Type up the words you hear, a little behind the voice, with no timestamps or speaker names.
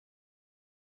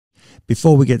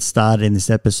Before we get started in this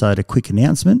episode, a quick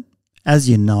announcement. As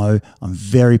you know, I'm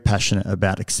very passionate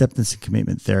about acceptance and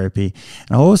commitment therapy,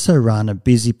 and I also run a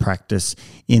busy practice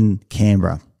in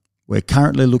Canberra. We're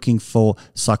currently looking for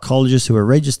psychologists who are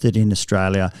registered in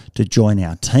Australia to join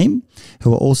our team,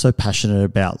 who are also passionate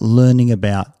about learning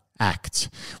about ACT.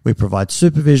 We provide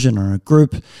supervision on a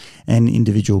group and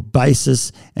individual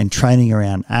basis and training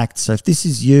around ACT. So if this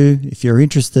is you, if you're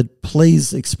interested,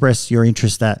 please express your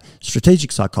interest at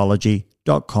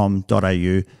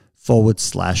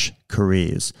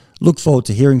strategicpsychology.com.au/careers. Look forward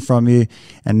to hearing from you.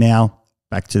 And now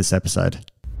back to this episode.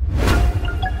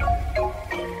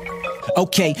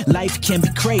 Okay, life can be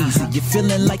crazy. You're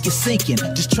feeling like you're sinking,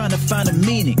 just trying to find a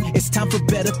meaning. It's time for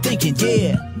better thinking,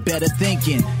 yeah, better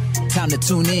thinking. Time to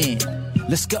tune in.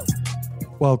 Let's go.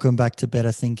 Welcome back to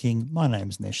Better Thinking. My name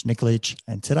is Nesh Nikolic,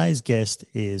 and today's guest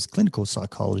is clinical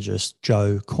psychologist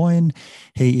Joe Coyne.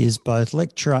 He is both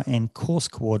lecturer and course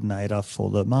coordinator for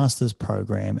the master's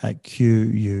program at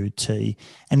QUT,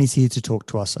 and he's here to talk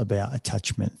to us about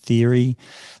attachment theory,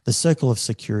 the Circle of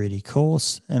Security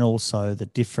course, and also the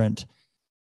different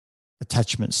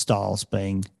attachment styles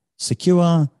being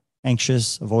secure,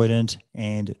 anxious, avoidant,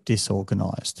 and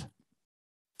disorganized.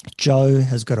 Joe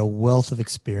has got a wealth of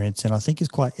experience, and I think is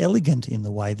quite elegant in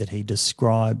the way that he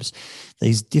describes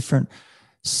these different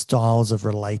styles of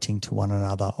relating to one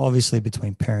another, obviously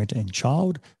between parent and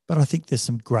child, but I think there's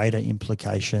some greater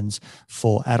implications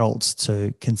for adults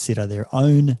to consider their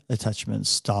own attachment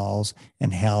styles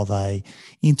and how they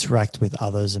interact with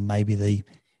others, and maybe the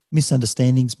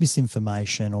misunderstandings,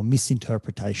 misinformation, or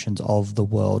misinterpretations of the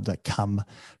world that come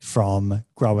from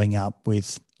growing up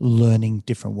with learning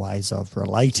different ways of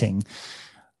relating.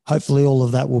 Hopefully all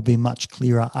of that will be much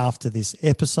clearer after this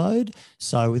episode.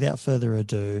 So without further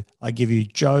ado, I give you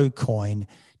Joe Coyne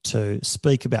to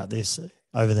speak about this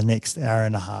over the next hour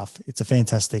and a half. It's a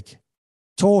fantastic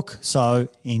talk, so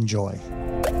enjoy.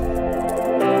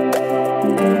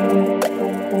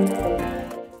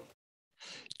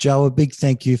 Joe, a big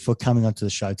thank you for coming onto the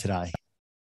show today.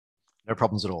 No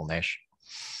problems at all, Nesh.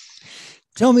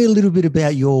 Tell me a little bit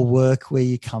about your work, where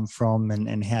you come from,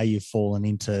 and how you've fallen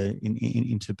into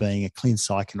being a clin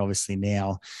psych, and obviously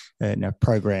now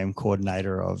program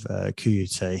coordinator of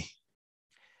QUT.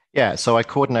 Yeah, so I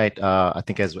coordinate, I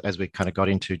think as we kind of got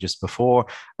into just before,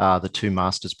 the two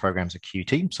master's programs at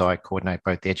QUT. So I coordinate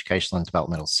both the Educational and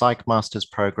Developmental Psych Master's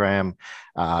program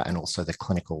and also the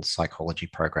Clinical Psychology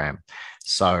program.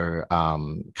 So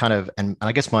and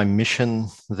I guess my mission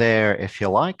there, if you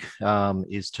like,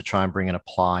 is to try and bring an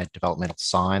applied developmental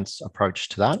science approach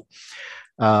to that.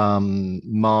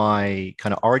 My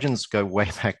kind of origins go way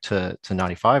back to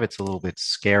 95. It's a little bit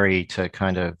scary to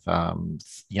kind of,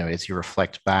 as you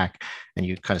reflect back and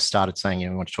you kind of started saying,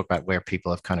 you want to talk about where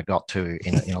people have kind of got to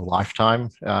in a lifetime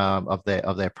of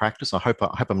their practice. I hope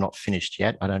I'm not finished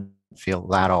yet. I don't feel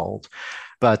that old.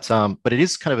 But it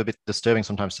is kind of a bit disturbing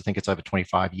sometimes to think it's over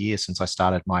 25 years since I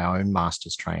started my own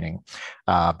master's training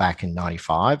back in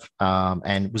 95.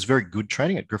 And it was very good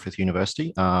training at Griffith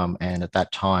University. And at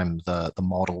that time, the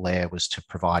model there was to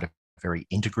provide a very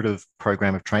integrative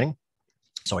program of training.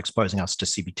 So exposing us to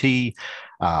CBT,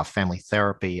 family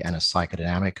therapy, and a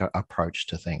psychodynamic approach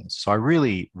to things. So I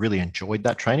really, really enjoyed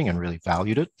that training and really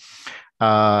valued it.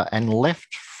 And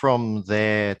left from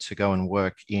there to go and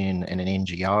work in an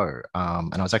NGO.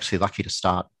 And I was actually lucky to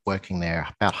start working there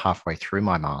about halfway through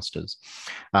my master's.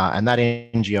 And that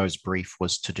NGO's brief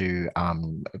was to do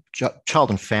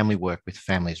child and family work with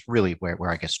families, really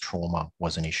where I guess trauma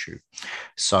was an issue.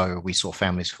 So we saw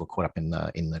families who were caught up in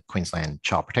the Queensland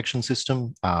child protection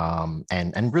system,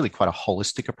 and really quite a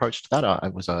holistic approach to that.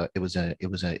 It was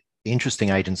a interesting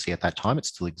agency at that time. It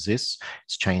still exists.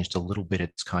 It's changed a little bit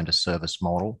its kind of service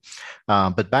model.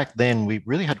 But back then, we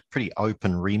really had a pretty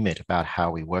open remit about how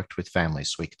we worked with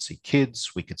families. So we could see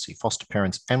kids, we could see foster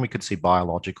parents, and we could see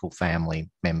biological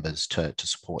family members to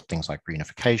support things like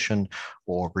reunification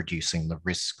or reducing the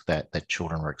risk that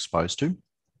children were exposed to.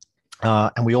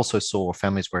 And we also saw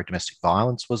families where domestic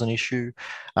violence was an issue,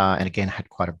 and again had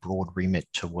quite a broad remit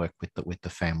to work with the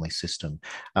family system.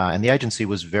 And the agency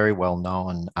was very well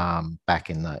known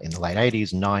back in the late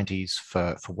 80s and 90s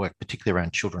for work particularly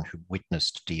around children who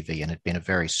witnessed DV, and had been a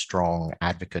very strong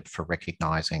advocate for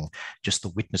recognising just the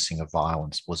witnessing of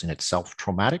violence was in itself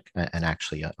traumatic and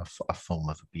actually a form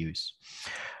of abuse.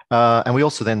 And we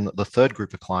also then, the third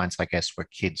group of clients, I guess, were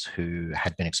kids who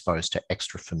had been exposed to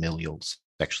extrafamilial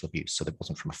sexual abuse. So that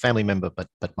wasn't from a family member, but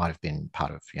might have been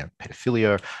part of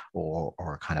pedophilia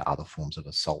or kind of other forms of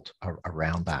assault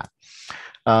around that.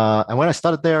 And when I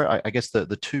started there, I guess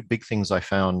the two big things I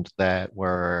found that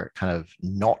were kind of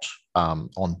not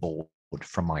on board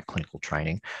from my clinical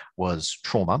training was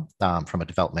trauma from a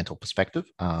developmental perspective.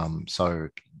 So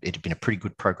it had been a pretty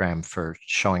good program for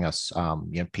showing us,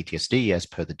 PTSD as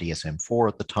per the DSM-4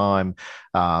 at the time,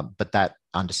 but that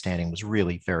understanding was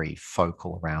really very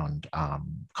focal around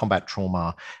combat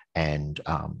trauma and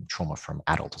trauma from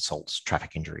adult assaults,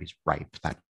 traffic injuries, rape,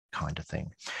 that kind of thing.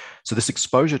 So this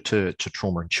exposure to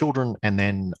trauma in children, and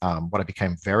then what I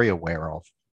became very aware of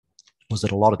was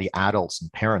that a lot of the adults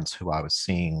and parents who I was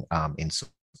seeing in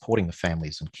supporting the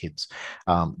families and kids,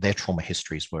 their trauma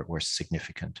histories were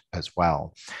significant as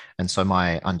well. And so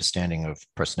my understanding of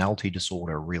personality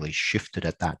disorder really shifted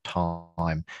at that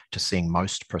time to seeing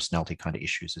most personality kind of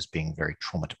issues as being very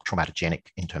traumatogenic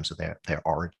in terms of their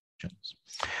origins.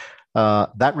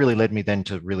 That really led me then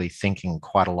to really thinking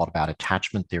quite a lot about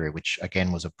attachment theory, which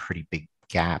again was a pretty big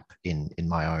gap in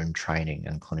my own training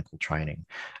and clinical training.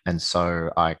 And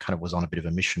so I kind of was on a bit of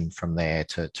a mission from there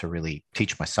to really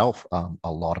teach myself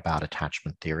a lot about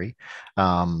attachment theory.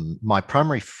 My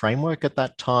primary framework at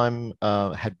that time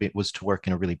was to work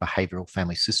in a really behavioral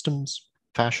family systems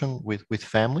fashion with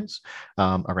families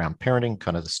around parenting,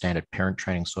 kind of the standard parent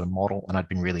training sort of model. And I'd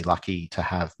been really lucky to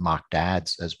have Mark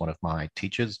Dadds as one of my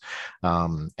teachers.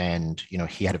 And,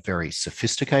 he had a very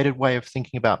sophisticated way of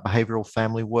thinking about behavioral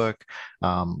family work,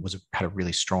 had a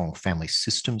really strong family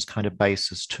systems kind of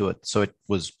basis to it. So it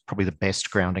was probably the best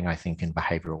grounding, I think, in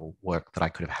behavioral work that I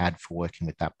could have had for working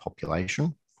with that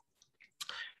population.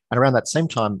 And around that same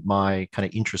time, my kind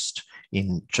of interest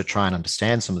to try and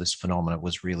understand some of this phenomena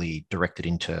was really directed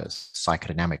into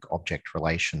psychodynamic object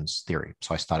relations theory.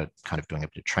 So I started kind of doing a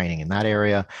bit of training in that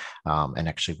area, and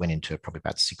actually went into probably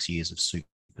about 6 years of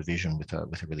supervision with a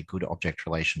really good object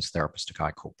relations therapist, a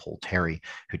guy called Paul Terry,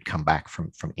 who'd come back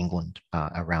from England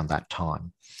around that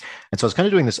time. And so I was kind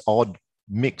of doing this odd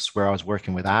mix where I was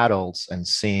working with adults and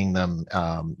seeing them,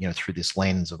 through this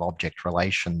lens of object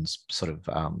relations, sort of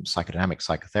psychodynamic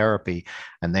psychotherapy,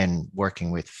 and then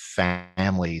working with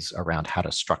families around how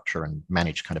to structure and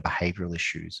manage kind of behavioral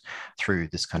issues through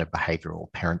this kind of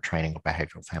behavioral parent training or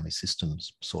behavioral family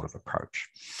systems sort of approach.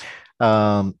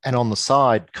 And on the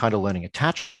side, kind of learning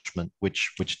attachment,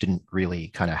 which didn't really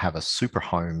kind of have a super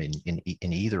home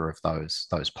in either of those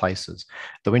places.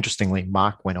 Though interestingly,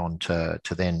 Mark went on to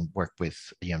then work with,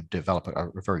 develop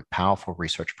a very powerful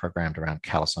research program around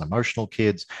callous unemotional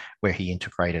kids, where he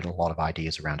integrated a lot of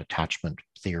ideas around attachment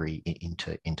theory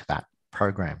into that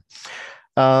program.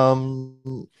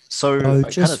 So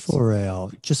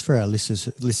for our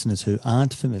listeners who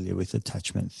aren't familiar with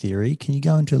attachment theory, can you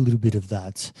go into a little bit of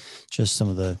that? Just some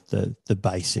of the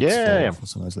basics for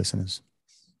some of those listeners.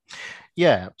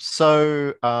 Yeah.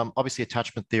 So obviously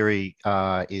attachment theory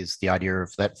is the idea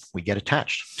of that we get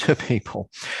attached to people,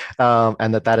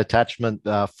 and that attachment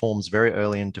forms very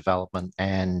early in development.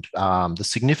 And the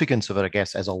significance of it, I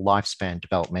guess, as a lifespan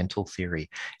developmental theory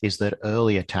is that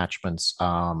early attachments,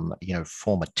 form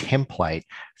a template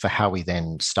for how we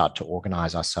then start to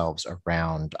organize ourselves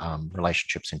around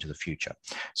relationships into the future.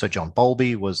 So John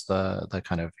Bowlby was the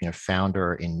kind of,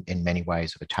 founder in many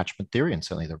ways of attachment theory, and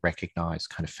certainly the recognized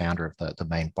kind of founder of the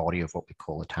main body of what we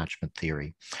call attachment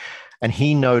theory. And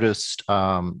he noticed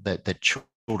that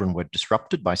children were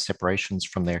disrupted by separations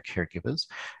from their caregivers.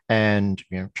 And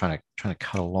trying to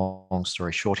cut a long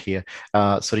story short here,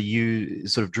 sort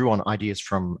of drew on ideas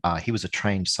from, he was a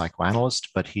trained psychoanalyst,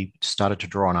 but he started to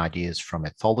draw on ideas from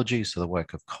ethology, so the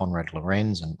work of Konrad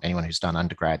Lorenz. And anyone who's done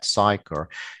undergrad psych or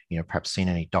perhaps seen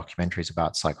any documentaries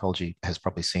about psychology has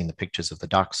probably seen the pictures of the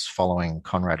ducks following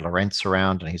Konrad Lorenz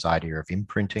around and his idea of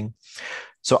imprinting.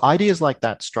 So ideas like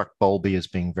that struck Bowlby as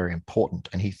being very important.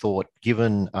 And he thought,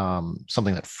 given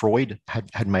something that Freud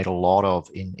had made a lot of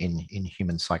in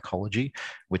human psychology,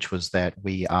 which was that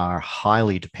we are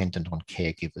highly dependent on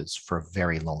caregivers for a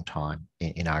very long time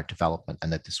in our development,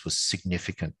 and that this was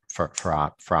significant for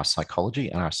our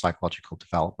psychology and our psychological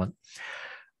development.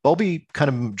 Bowlby kind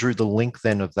of drew the link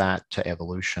then of that to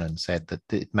evolution and said that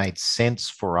it made sense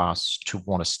for us to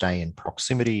want to stay in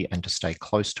proximity and to stay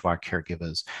close to our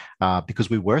caregivers because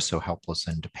we were so helpless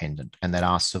and dependent, and that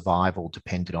our survival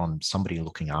depended on somebody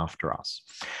looking after us.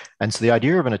 And so the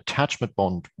idea of an attachment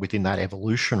bond within that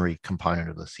evolutionary component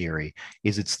of the theory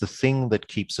is it's the thing that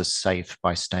keeps us safe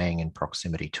by staying in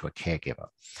proximity to a caregiver.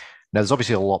 Now, there's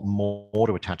obviously a lot more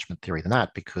to attachment theory than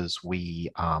that, because we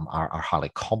are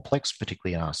highly complex,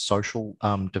 particularly in our social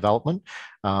development.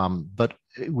 But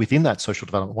within that social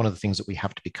development, one of the things that we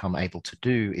have to become able to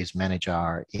do is manage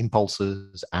our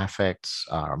impulses, affects,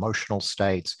 our emotional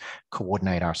states,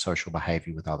 coordinate our social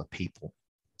behavior with other people.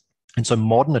 And so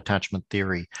modern attachment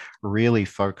theory really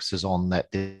focuses on that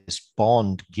this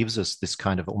bond gives us this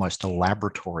kind of almost a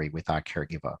laboratory with our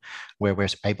caregiver, where we're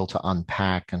able to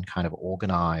unpack and kind of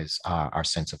organize our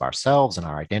sense of ourselves and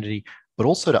our identity, but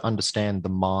also to understand the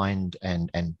mind and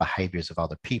behaviors of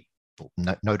other people,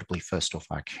 notably first off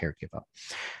our caregiver.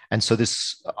 And so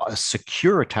this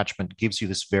secure attachment gives you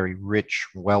this very rich,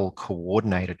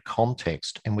 well-coordinated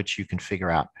context in which you can figure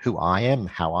out who I am,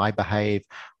 how I behave,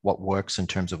 what works in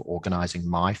terms of organizing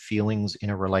my feelings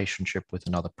in a relationship with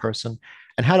another person,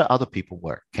 and how do other people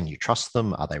work? Can you trust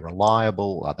them? Are they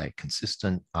reliable? Are they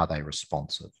consistent? Are they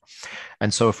responsive?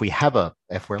 And so if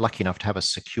we're lucky enough to have a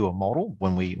secure model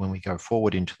when we go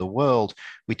forward into the world,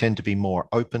 we tend to be more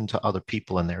open to other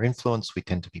people and their influence. We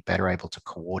tend to be better able to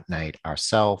coordinate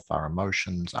ourselves, our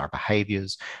emotions, our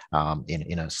behaviors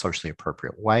in a socially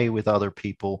appropriate way with other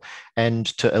people, and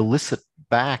to elicit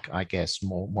back, I guess,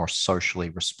 more socially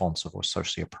responsive or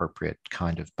socially appropriate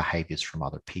kind of behaviors from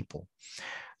other people.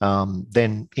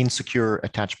 Then insecure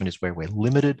attachment is where we're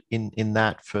limited in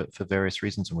that for various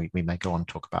reasons, and we may go on and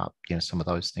talk about some of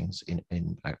those things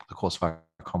in the course of our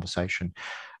conversation.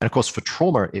 And of course, for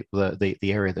trauma, the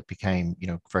area that became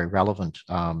very relevant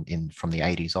from the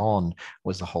 80s on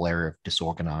was the whole area of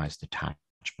disorganized attachment,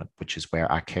 which is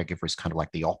where our caregiver is kind of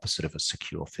like the opposite of a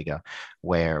secure figure,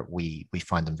 where we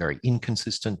find them very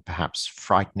inconsistent, perhaps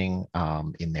frightening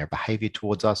in their behavior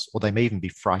towards us, or they may even be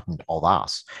frightened of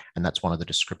us. And that's one of the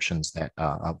descriptions that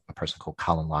a person called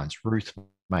Carlin Lyons Ruth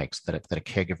makes, that a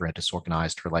caregiver in a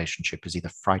disorganized relationship is either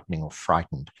frightening or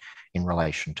frightened in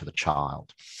relation to the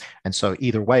child. And so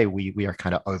either way, we are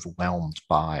kind of overwhelmed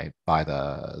by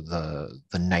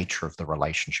the nature of the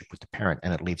relationship with the parent,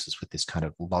 and it leaves us with this kind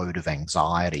of load of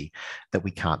anxiety that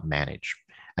we can't manage.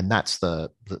 And that's the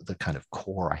kind of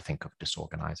core, I think, of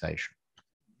disorganization.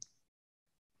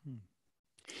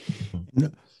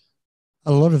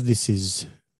 A lot of this is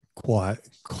quite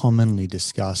commonly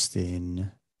discussed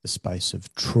in the space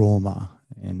of trauma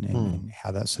and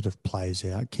how that sort of plays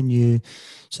out. Can you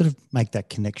sort of make that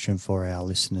connection for our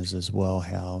listeners as well,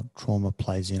 how trauma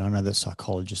plays in? I know that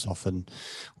psychologists often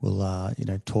will,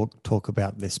 talk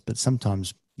about this, but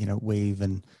sometimes, we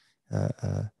even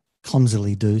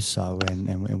clumsily do so,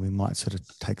 and we might sort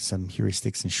of take some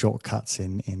heuristics and shortcuts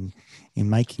in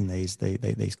making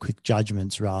these quick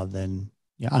judgments rather than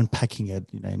unpacking it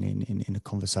in a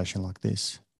conversation like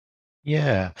this.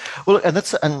 Yeah, well, and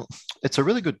it's a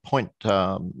really good point,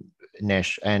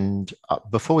 Nesh. And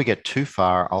before we get too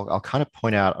far, I'll kind of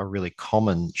point out a really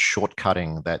common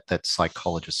shortcutting that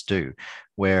psychologists do,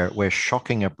 where we're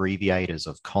shocking abbreviators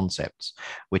of concepts,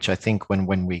 which I think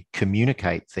when we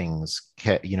communicate things,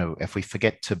 if we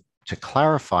forget to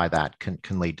clarify that can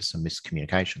lead to some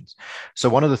miscommunications. So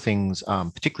one of the things,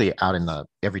 particularly out in the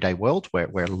everyday world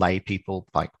where lay people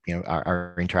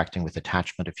are interacting with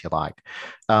attachment, if you like,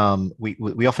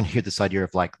 we often hear this idea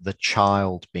of like the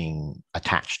child being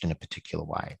attached in a particular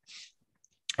way.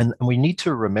 And we need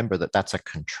to remember that that's a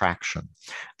contraction,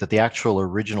 that the actual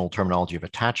original terminology of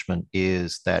attachment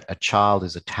is that a child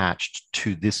is attached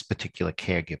to this particular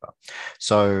caregiver.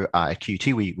 So at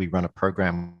QUT, we run a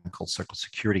program called Circle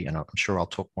Security, and I'm sure I'll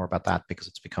talk more about that because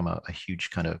it's become a huge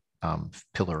kind of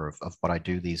pillar of what I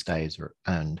do these days.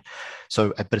 But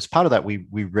as part of that,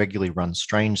 we regularly run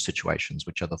strange situations,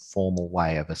 which are the formal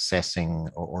way of assessing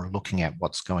or looking at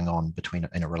what's going on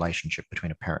in a relationship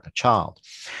between a parent and a child.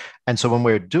 And so when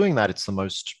we're doing that, it's the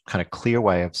most kind of clear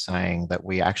way of saying that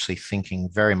we're actually thinking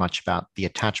very much about the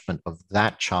attachment of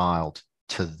that child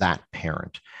to that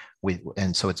parent.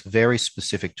 And so it's very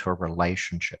specific to a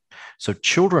relationship. So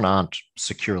children aren't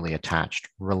securely attached.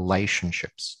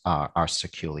 Relationships are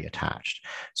securely attached.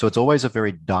 So it's always a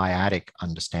very dyadic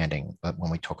understanding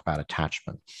when we talk about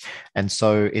attachment. And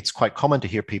so it's quite common to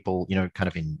hear people, kind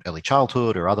of in early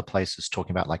childhood or other places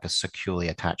talking about like a securely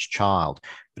attached child.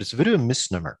 But it's a bit of a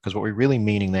misnomer, because what we're really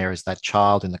meaning there is that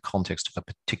child in the context of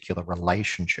a particular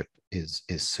relationship is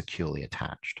securely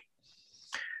attached.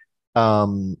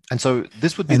 And so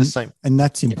this would be the same. And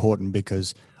that's important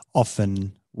because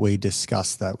often we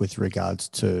discuss that with regards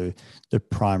to the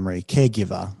primary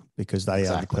caregiver, because they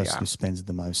are the person who spends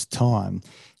the most time.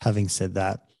 Having said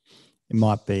that, it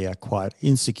might be a quite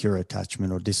insecure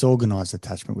attachment or disorganized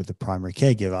attachment with the primary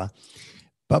caregiver,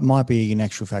 but might be in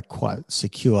actual fact quite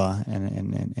secure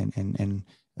and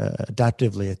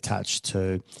adaptively attached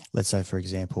to, let's say, for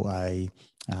example, a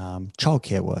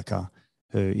childcare worker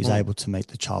who is able to meet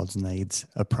the child's needs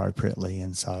appropriately.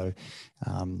 And so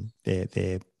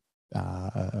their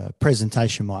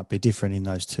presentation might be different in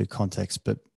those two contexts,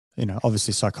 but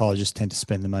obviously psychologists tend to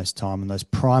spend the most time on those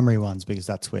primary ones because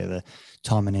that's where the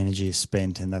time and energy is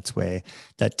spent, and that's where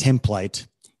that template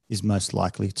is most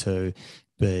likely to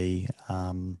be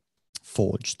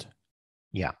forged.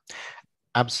 Yeah,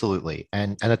 absolutely.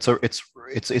 And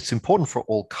it's important for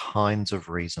all kinds of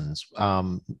reasons.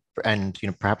 And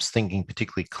perhaps thinking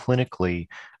particularly clinically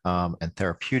and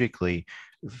therapeutically,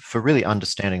 for really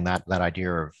understanding that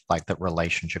idea of like that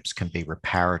relationships can be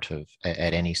reparative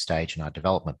at any stage in our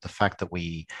development. The fact that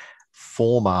we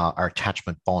form our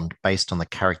attachment bond based on the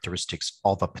characteristics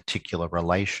of a particular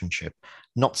relationship,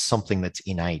 not something that's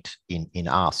innate in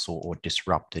us or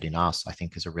disrupted in us, I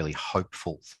think is a really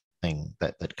hopeful thing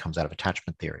that comes out of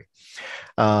attachment theory.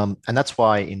 And that's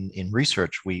why in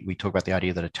research, we talk about the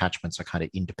idea that attachments are kind of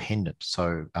independent.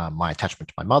 So my attachment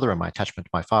to my mother and my attachment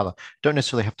to my father don't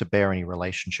necessarily have to bear any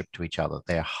relationship to each other.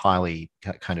 They're highly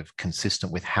kind of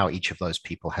consistent with how each of those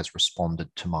people has responded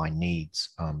to my needs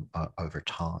over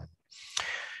time.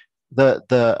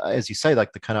 As you say,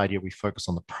 like the kind of idea we focus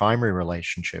on the primary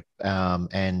relationship,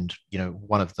 and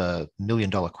one of the $1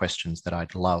 million questions that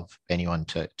I'd love anyone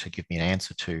to give me an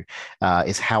answer to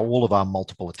is how all of our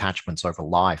multiple attachments over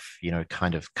life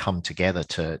kind of come together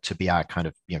to be our kind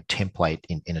of template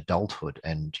in adulthood.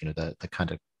 And the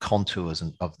kind of contours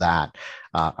of that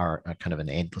are kind of an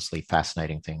endlessly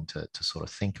fascinating thing to sort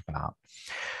of think about.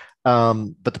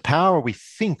 But the power we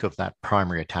think of that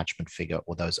primary attachment figure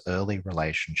or those early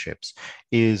relationships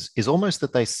is almost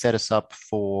that they set us up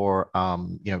for,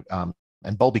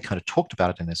 and Bowlby kind of talked about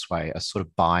it in this way, a sort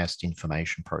of biased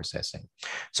information processing.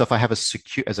 So if I have a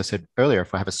secure, as I said earlier,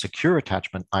 if I have a secure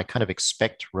attachment, I kind of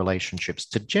expect relationships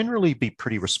to generally be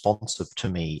pretty responsive to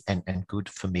me and good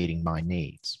for meeting my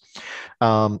needs.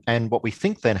 And what we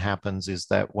think then happens is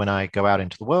that when I go out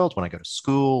into the world, when I go to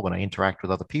school, when I interact with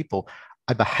other people,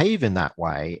 I behave in that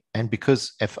way. And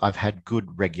because if I've had good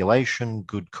regulation,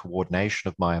 good coordination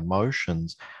of my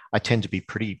emotions, I tend to be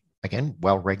pretty, again,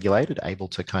 well regulated, able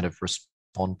to kind of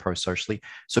respond pro-socially.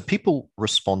 So people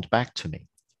respond back to me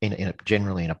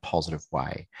generally in a positive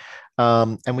way.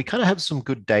 And we kind of have some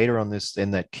good data on this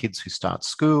in that kids who start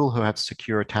school, who have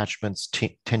secure attachments,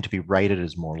 tend to be rated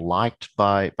as more liked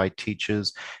by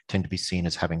teachers, tend to be seen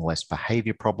as having less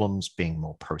behavior problems, being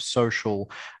more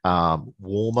pro-social,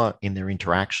 warmer in their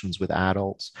interactions with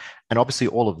adults. And obviously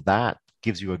all of that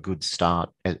gives you a good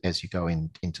start as you go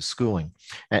into schooling.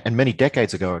 And many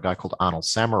decades ago, a guy called Arnold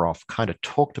Samaroff kind of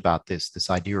talked about this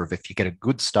idea of if you get a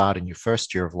good start in your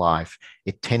first year of life,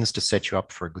 it tends to set you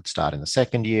up for a good start in the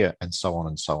second year, and so on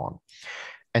and so on.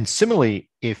 And similarly,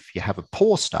 if you have a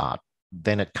poor start,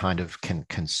 then it kind of can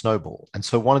snowball. And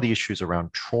so one of the issues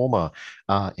around trauma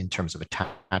in terms of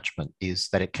attachment is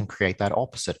that it can create that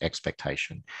opposite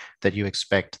expectation, that you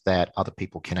expect that other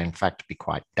people can in fact be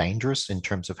quite dangerous in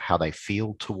terms of how they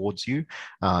feel towards you,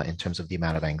 in terms of the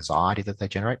amount of anxiety that they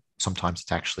generate. Sometimes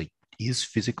it actually is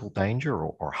physical danger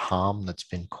or harm that's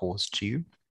been caused to you.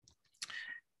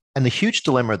 And the huge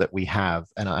dilemma that we have,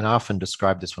 and I often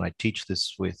describe this when I teach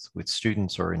this with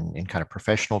students or in kind of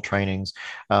professional trainings,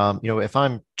 if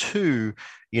I'm two,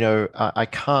 I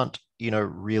can't,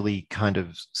 really kind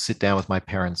of sit down with my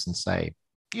parents and say,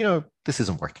 this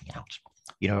isn't working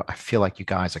out. I feel like you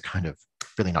guys are kind of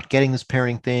really not getting this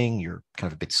parenting thing. You're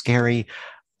kind of a bit scary.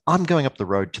 I'm going up the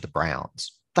road to the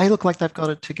Browns. They look like they've got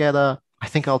it together. I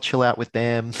think I'll chill out with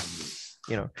them.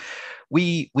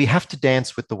 We have to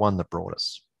dance with the one that brought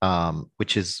us.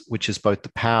 Which is both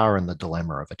the power and the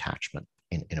dilemma of attachment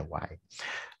in a way.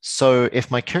 So if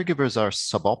my caregivers are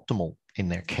suboptimal in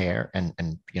their care and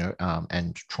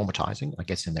traumatizing, I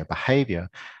guess, in their behavior,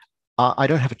 I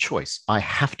don't have a choice. I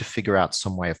have to figure out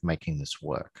some way of making this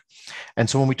work. And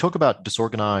so when we talk about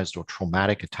disorganized or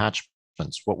traumatic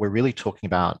attachments, what we're really talking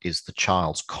about is the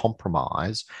child's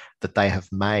compromise that they have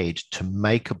made to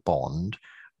make a bond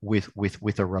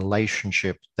with a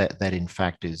relationship that in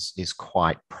fact is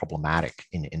quite problematic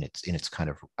in its kind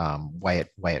of way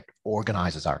it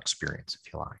organizes our experience,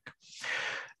 if you like.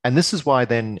 And this is why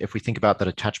then, if we think about that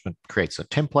attachment creates a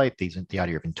template, the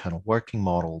idea of internal working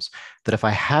models, that if I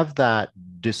have that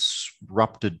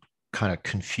disrupted kind of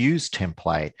confused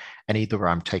template, and either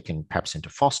I'm taken perhaps into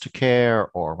foster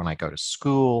care or when I go to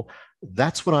school,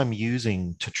 that's what I'm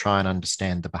using to try and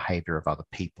understand the behavior of other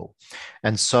people.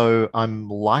 And so I'm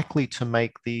likely to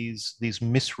make these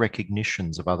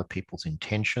misrecognitions of other people's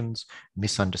intentions,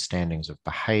 misunderstandings of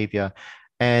behavior.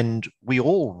 And we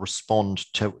all respond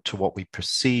to what we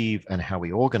perceive and how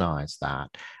we organize that.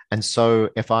 And so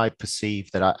if I perceive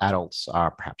that our adults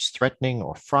are perhaps threatening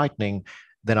or frightening,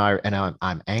 then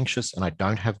I'm anxious and I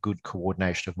don't have good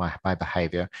coordination of my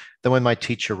behavior, then when my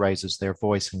teacher raises their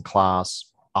voice in class,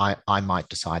 I might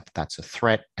decide that that's a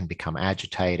threat and become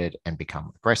agitated and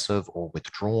become aggressive or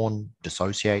withdrawn,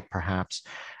 dissociate perhaps.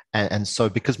 And so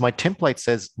because my template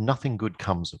says nothing good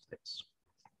comes of this.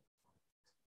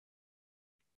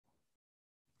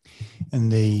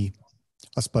 And I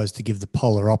suppose to give the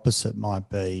polar opposite might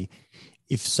be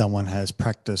if someone has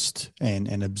practiced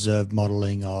and observed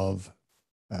modeling of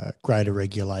greater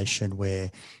regulation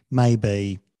where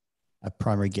maybe a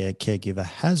primary caregiver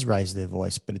has raised their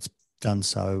voice, but it's done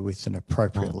so with an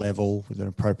appropriate level, with an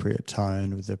appropriate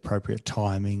tone, with the appropriate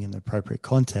timing and the appropriate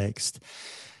context.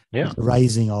 Yeah. The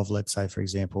raising of, let's say, for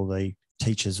example, the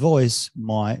teacher's voice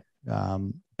might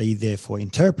be therefore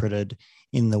interpreted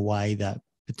in the way that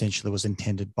potentially was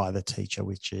intended by the teacher,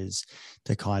 which is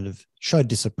to kind of show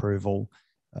disapproval,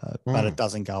 but it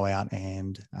doesn't go out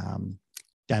and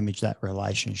damage that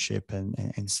relationship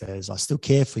and says, I still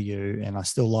care for you and I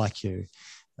still like you.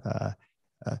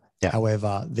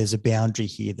 However, there's a boundary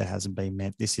here that hasn't been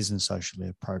met. This isn't socially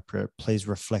appropriate. Please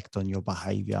reflect on your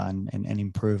behavior and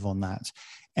improve on that.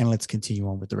 And let's continue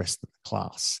on with the rest of the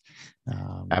class.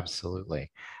 Absolutely.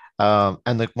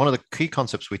 And one of the key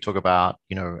concepts we talk about,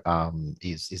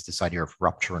 is this idea of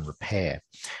rupture and repair.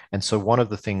 And so one of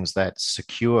the things that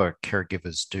secure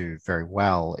caregivers do very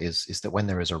well is that when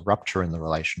there is a rupture in the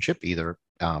relationship, either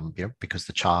because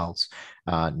the child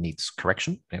needs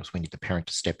correction, so we need the parent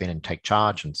to step in and take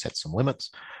charge and set some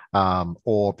limits,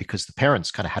 or because the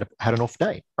parents kind of had an off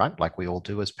day, right? Like we all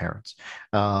do as parents.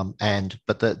 But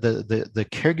the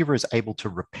caregiver is able to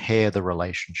repair the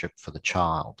relationship for the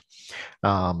child.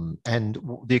 And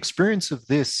the experience of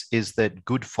this is that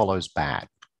good follows bad.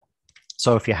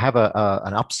 So if you have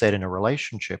an upset in a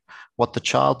relationship, what the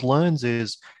child learns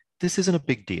is this isn't a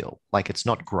big deal. Like it's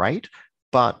not great,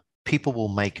 but people will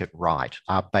make it right.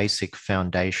 Our basic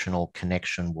foundational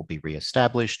connection will be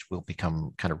reestablished, we'll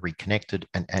become kind of reconnected,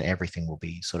 and everything will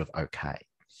be sort of okay.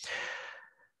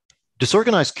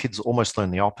 Disorganized kids almost learn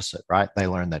the opposite, right? They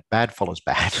learn that bad follows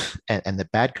bad and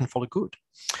that bad can follow good.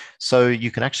 So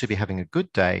you can actually be having a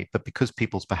good day, but because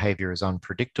people's behavior is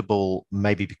unpredictable,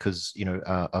 maybe because,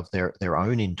 of their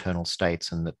own internal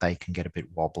states and that they can get a bit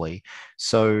wobbly.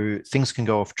 So things can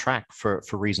go off track for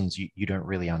reasons you don't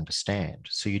really understand.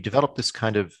 So you develop this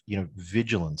kind of,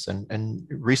 vigilance. And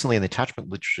recently in the attachment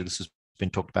literature, this has been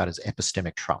talked about as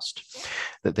epistemic trust,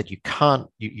 that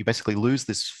you basically lose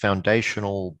this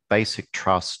foundational basic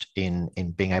trust in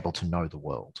being able to know the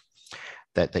world,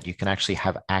 that you can actually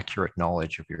have accurate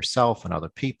knowledge of yourself and other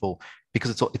people,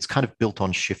 because it's kind of built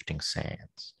on shifting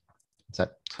sands. Does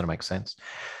that sort of make sense?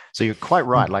 So you're quite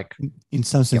right. Like in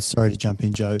some sense, sorry to jump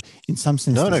in, Joe, in some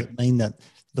sense, does it mean that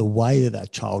the way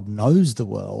that child knows the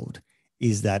world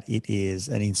is that it is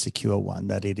an insecure one,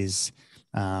 that it is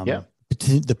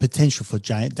the potential for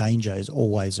danger is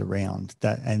always around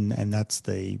that, and that's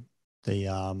the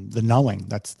knowing,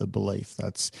 that's the belief,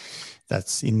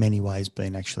 that's in many ways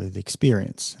been actually the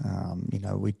experience.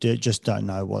 We just don't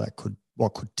know what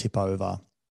could tip over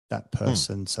that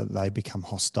person so that they become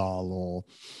hostile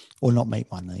or not meet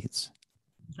my needs.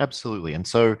 Absolutely. And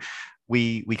so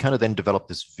we kind of then develop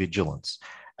this vigilance.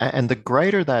 And the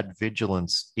greater that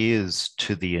vigilance is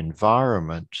to the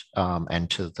environment and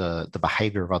to the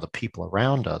behavior of other people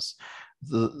around us,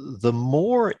 the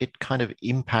more it kind of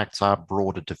impacts our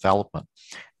broader development.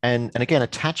 And again,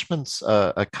 attachment's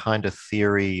a kind of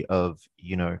theory of,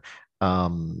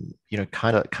 kind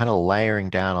of layering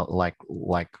down like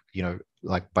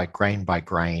by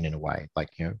grain in a way,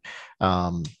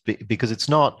 because it's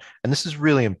not, and this is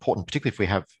really important,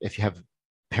 particularly if you have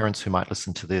parents who might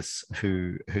listen to this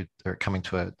who are coming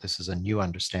to this is a new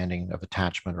understanding of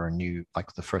attachment, or a new,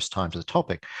 like the first time to the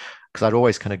topic, because I'd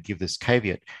always kind of give this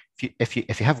caveat. If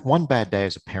you have one bad day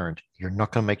as a parent, you're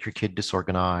not going to make your kid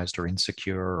disorganized or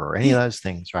insecure or any of those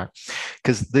things, right?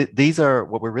 Because these are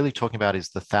what we're really talking about, is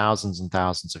the thousands and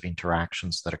thousands of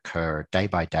interactions that occur day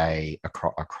by day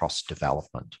across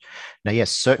development. Now, yes,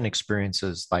 certain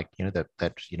experiences like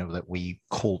that we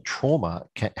call trauma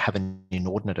can have an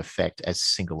inordinate effect as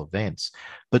single events,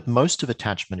 but most of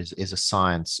attachment is a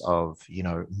science of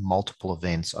multiple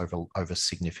events over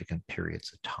significant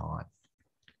periods of time.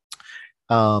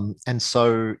 And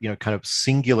so, kind of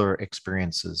singular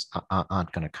experiences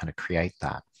aren't going to kind of create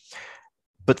that.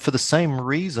 But for the same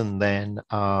reason, then,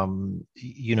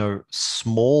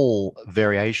 small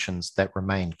variations that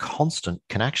remain constant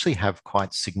can actually have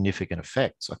quite significant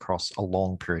effects across a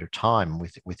long period of time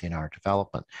within our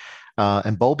development.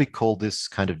 And Bowlby called this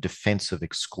kind of defensive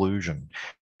exclusion.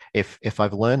 If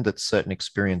I've learned that certain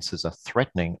experiences are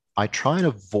threatening, I try and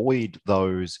avoid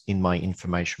those in my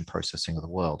information processing of the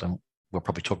world. And we'll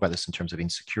probably talk about this in terms of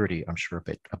insecurity, I'm sure,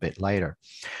 a bit later.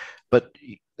 But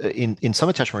in some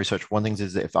attachment research, one thing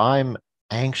is that if I'm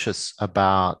anxious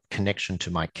about connection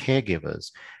to my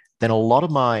caregivers, then a lot of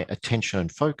my attention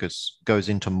and focus goes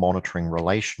into monitoring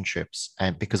relationships.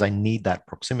 And because I need that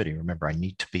proximity, remember, I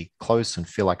need to be close and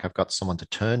feel like I've got someone to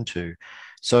turn to.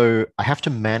 So I have to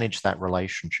manage that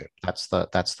relationship. That's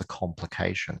the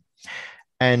complication.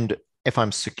 And if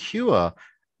I'm secure,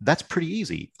 that's pretty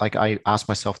easy. Like I ask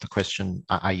myself the question,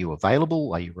 are you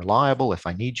available? Are you reliable? If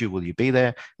I need you, will you be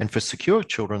there? And for secure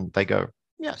children, they go,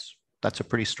 yes. That's a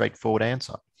pretty straightforward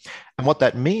answer. And what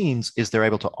that means is they're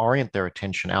able to orient their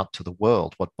attention out to the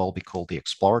world, what Bowlby called the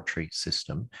exploratory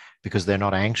system, because they're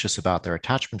not anxious about their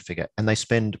attachment figure. And they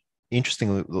spend,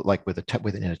 interestingly, like with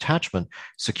an attachment,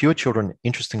 secure children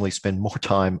interestingly spend more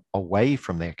time away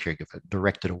from their caregiver,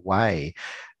 directed away,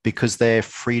 because they're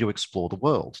free to explore the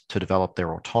world, to develop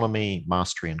their autonomy,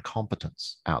 mastery, and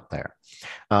competence out there.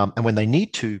 And when they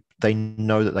need to, they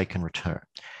know that they can return.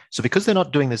 So because they're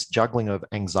not doing this juggling of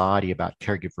anxiety about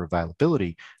caregiver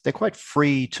availability, they're quite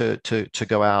free to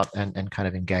go out and kind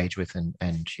of engage with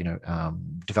and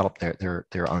develop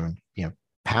their own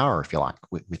power, if you like,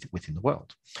 within the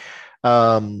world.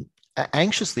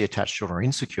 Anxiously attached children or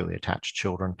insecurely attached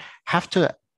children have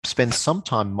to spend some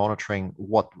time monitoring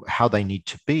how they need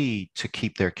to be to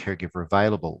keep their caregiver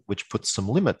available, which puts some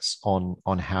limits on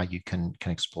how you can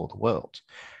explore the world.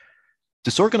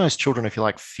 Disorganized children, if you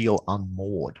like, feel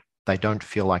unmoored. They don't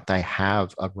feel like they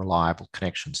have a reliable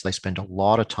connection. So they spend a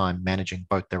lot of time managing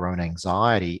both their own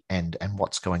anxiety and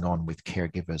what's going on with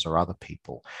caregivers or other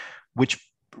people, which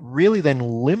really then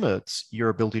limits your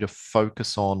ability to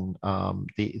focus on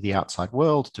the outside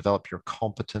world, develop your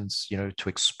competence, to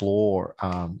explore,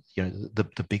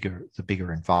 the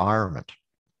bigger environment.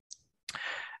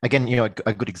 Again,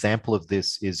 a good example of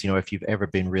this is, if you've ever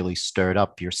been really stirred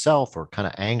up yourself or kind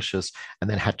of anxious and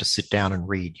then had to sit down and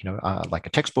read, like a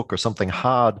textbook or something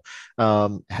hard,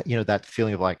 that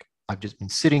feeling of like, I've just been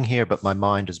sitting here, but my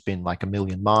mind has been like a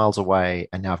million miles away.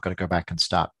 And now I've got to go back and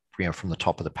start, from the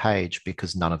top of the page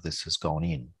because none of this has gone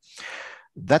in.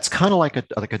 That's kind of like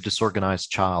a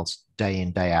disorganized child's day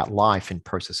in, day out life in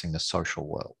processing the social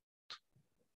world.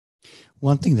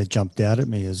 One thing that jumped out at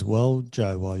me as well,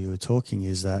 Joe, while you were talking,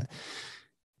 is that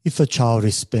if a child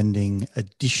is spending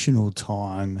additional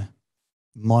time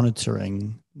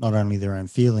monitoring not only their own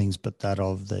feelings but that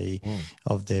of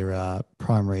their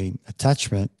primary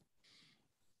attachment,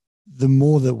 the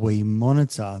more that we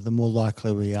monitor, the more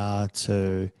likely we are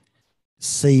to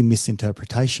see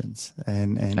misinterpretations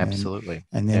and absolutely.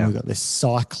 And then we've got this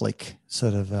cyclic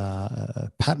sort of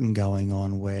pattern going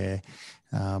on where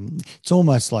it's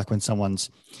almost like when someone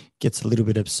gets a little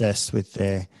bit obsessed with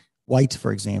their weight,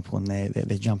 for example, and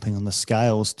they're jumping on the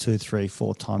scales 2, 3,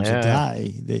 4 times a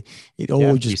day. It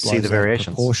all just blows out of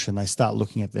proportion. They start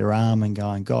looking at their arm and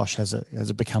going, "Gosh, has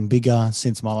it become bigger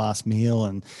since my last meal?"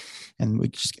 And we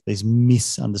just get these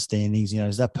misunderstandings.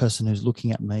 Is that person who's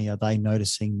looking at me, are they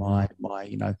noticing my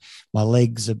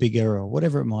legs are bigger or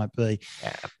whatever it might be?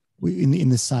 Yeah. In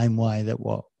the same way that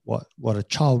what a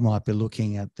child might be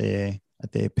looking at their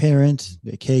parent,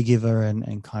 their caregiver,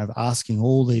 and kind of asking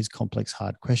all these complex,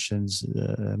 hard questions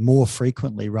more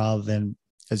frequently, rather than,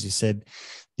 as you said,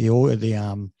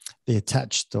 the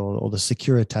attached or the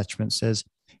secure attachment says,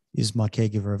 is my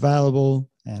caregiver available?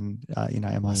 And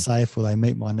am I safe? Will they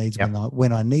meet my needs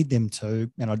when I need them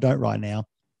to? And I don't right now.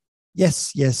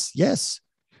 Yes, yes, yes.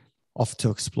 Off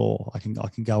to explore. I can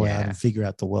go out and figure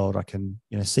out the world. I can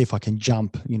see if I can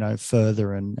jump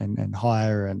further and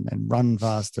higher and run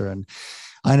faster. And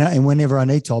I know, and whenever I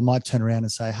need to, I might turn around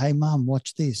and say, "Hey, Mum,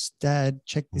 watch this. Dad,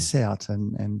 check this out."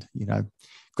 And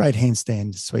great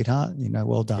handstand, sweetheart.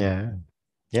 Well done.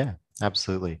 Yeah,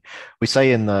 absolutely. We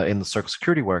say in the circle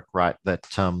security work, right, that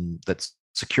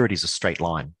security is a straight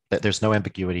line. That there's no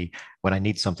ambiguity. When I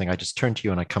need something, I just turn to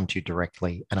you and I come to you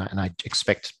directly, and I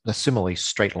expect a similarly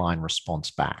straight line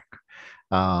response back.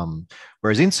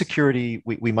 Whereas insecurity,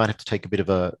 we might have to take a bit of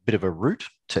a route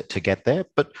to get there.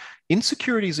 But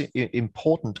insecurity is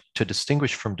important to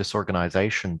distinguish from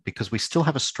disorganization because we still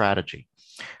have a strategy.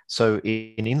 So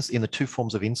in the two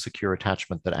forms of insecure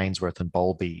attachment that Ainsworth and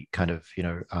Bowlby kind of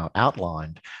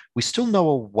outlined, we still know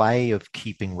a way of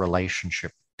keeping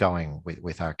relationship going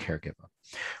with our caregiver.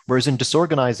 Whereas in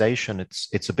disorganization,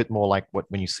 it's a bit more like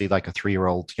when you see like a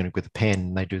 3-year-old, with a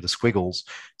pen, they do the squiggles,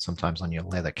 sometimes on your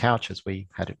leather couch, as we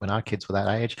had it when our kids were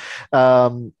that age.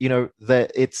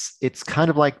 That it's kind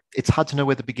of like, it's hard to know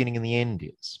where the beginning and the end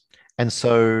is. And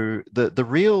so the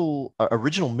real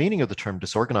original meaning of the term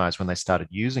disorganized, when they started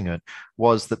using it,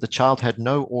 was that the child had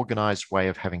no organized way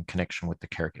of having connection with the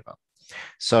caregiver.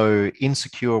 So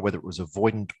insecure, whether it was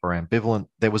avoidant or ambivalent,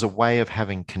 there was a way of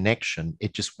having connection.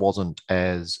 It just wasn't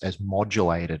as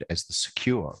modulated as the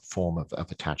secure form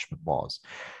of attachment was.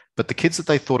 But the kids that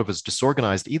they thought of as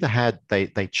disorganized either had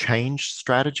they changed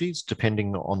strategies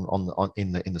depending on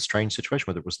in the strange situation,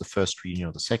 whether it was the first reunion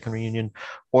or the second reunion,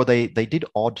 or they did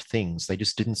odd things. They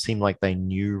just didn't seem like they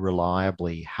knew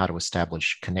reliably how to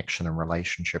establish connection and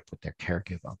relationship with their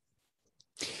caregiver.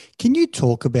 Can you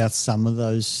talk about some of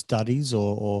those studies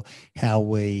or how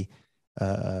we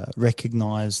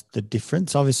recognize the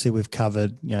difference? Obviously, we've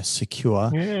covered secure.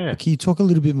 Yeah. Can you talk a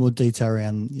little bit more detail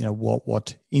around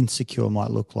what insecure might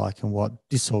look like and what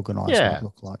disorganized might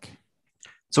look like?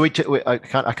 So I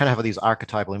kind of have these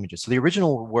archetypal images. So the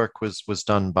original work was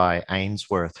done by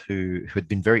Ainsworth, who had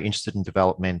been very interested in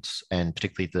development and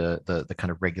particularly the kind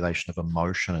of regulation of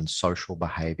emotion and social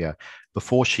behavior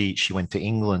before she went to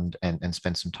England and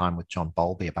spent some time with John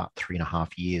Bowlby, about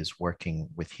 3.5 years working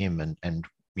with him and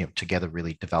together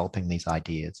really developing these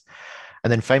ideas.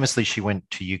 And then famously, she went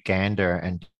to Uganda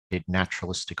and did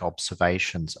naturalistic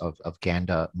observations of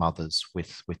Ganda mothers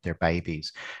with their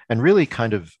babies, and really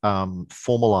kind of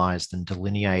formalized and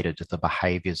delineated the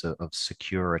behaviors of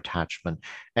secure attachment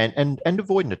and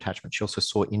avoidant attachment. She also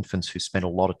saw infants who spent a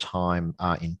lot of time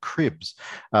in cribs,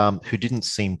 who didn't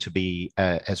seem to be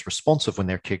as responsive when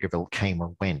their caregiver came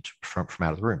or went from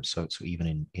out of the room. So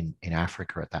even in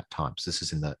Africa at that time. So this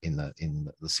is in the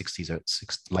 60s or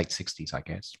late 60s, I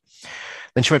guess.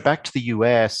 Then she went back to the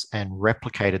US and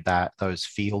replicated those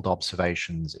field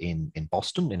observations in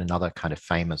Boston in another kind of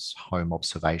famous home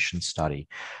observation study.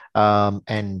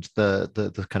 And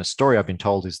the kind of story I've been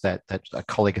told is that a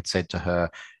colleague had said to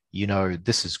her,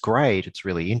 this is great, it's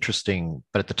really interesting.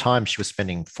 But at the time, she was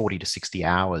spending 40 to 60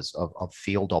 hours of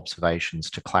field observations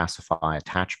to classify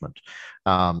attachment.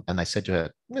 And they said to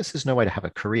her, this is no way to have a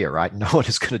career, right? No one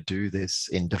is going to do this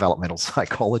in developmental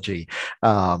psychology.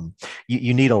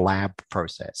 You need a lab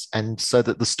process. And so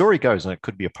the story goes, and it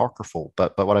could be apocryphal,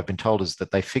 but what I've been told is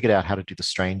that they figured out how to do the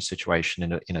strange situation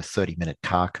in a 30-minute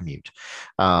car commute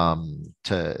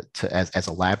as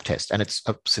a lab test. And it's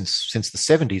since the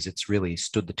 70s, it's really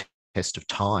stood the test of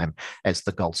time as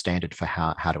the gold standard for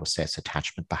how to assess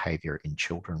attachment behavior in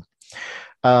children.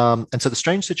 And so the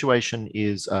strange situation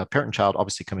is parent and child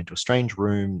obviously come into a strange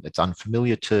room. It's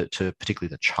unfamiliar to particularly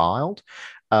the child.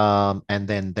 And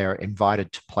then they're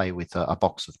invited to play with a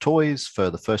box of toys for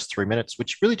the first 3 minutes,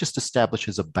 which really just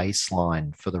establishes a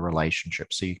baseline for the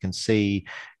relationship. So you can see,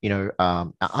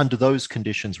 under those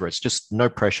conditions where it's just no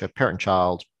pressure, parent and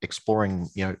child exploring,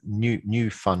 new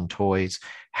fun toys,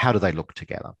 how do they look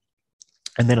together?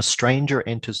 And then a stranger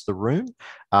enters the room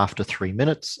after 3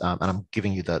 minutes, and I'm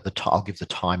giving you I'll give the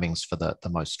timings for the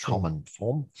most common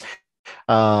form.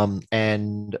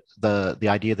 And the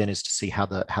idea then is to see how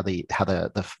the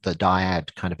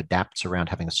dyad kind of adapts around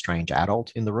having a strange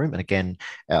adult in the room. And again,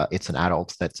 it's an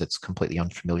adult that's completely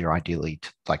unfamiliar, ideally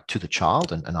to the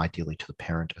child and ideally to the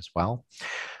parent as well.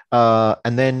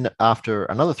 And then after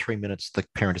another 3 minutes, the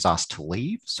parent is asked to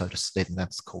leave. So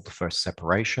that's called the first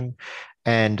separation.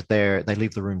 And they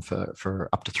leave the room for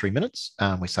up to 3 minutes.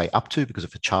 We say up to because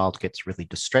if a child gets really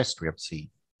distressed, we obviously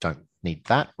don't need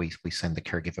that. We send the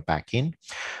caregiver back in.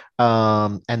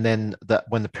 And then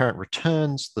when the parent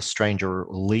returns, the stranger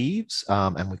leaves,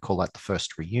 and we call that the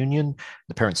first reunion.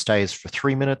 The parent stays for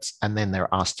 3 minutes, and then they're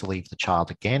asked to leave the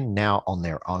child again, now on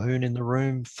their own in the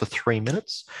room for 3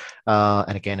 minutes.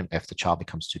 And again, if the child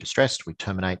becomes too distressed, we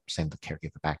terminate, send the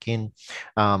caregiver back in.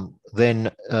 Then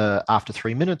after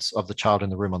 3 minutes of the child in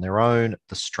the room on their own,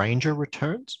 the stranger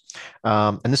returns.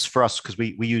 And this is for us because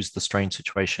we use the strange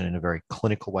situation in a very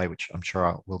clinical way, which I'm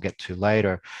sure we'll get to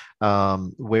later.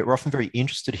 We're often very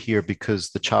interested here because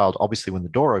the child, obviously, when the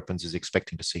door opens, is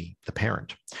expecting to see the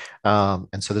parent.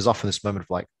 And so there's often this moment of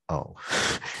like, oh,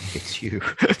 it's you.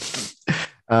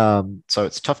 So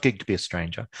it's a tough gig to be a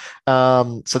stranger.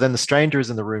 So then the stranger is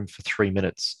in the room for 3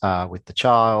 minutes with the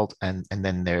child, and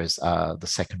then there's the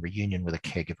second reunion where the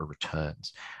caregiver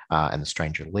returns and the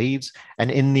stranger leaves.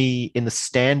 And in the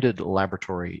standard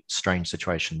laboratory strange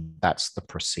situation, that's the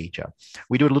procedure.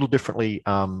 We do it a little differently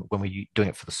when we're doing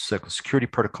it for the circle security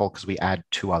protocol because we add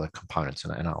 2 other components,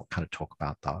 and I'll kind of talk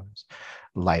about those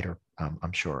later,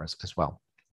 I'm sure, as well.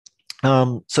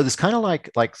 So there's kind of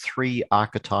like 3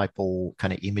 archetypal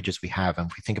kind of images we have. And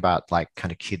if we think about like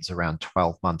kind of kids around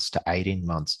 12 months to 18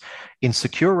 months, in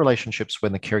secure relationships,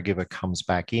 when the caregiver comes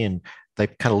back in, they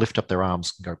kind of lift up their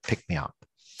arms and go, pick me up.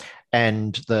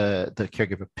 and the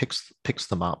caregiver picks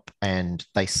them up, and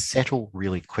they settle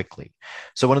really quickly.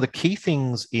 So one of the key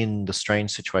things in the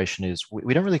strange situation is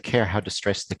we don't really care how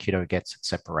distressed the kiddo gets at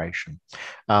separation.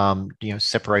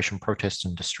 Separation protest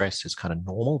and distress is kind of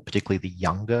normal, particularly the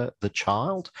younger the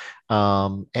child,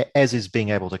 as is being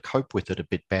able to cope with it a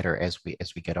bit better as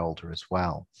we get older as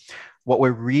well. What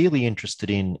we're really interested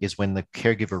in is when the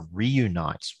caregiver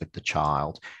reunites with the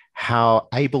child, how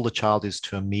able the child is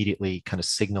to immediately kind of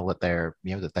signal that they're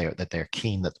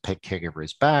keen that the pet caregiver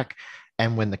is back,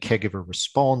 and when the caregiver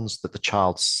responds, that the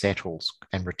child settles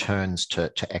and returns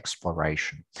to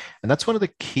exploration. And that's one of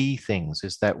the key things,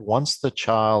 is that once the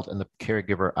child and the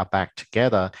caregiver are back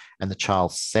together and the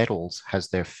child settles, has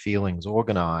their feelings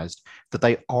organized, that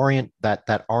they orient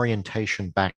that orientation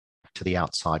back to the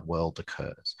outside world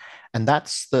occurs. And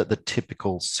that's the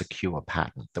typical secure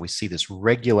pattern, that we see this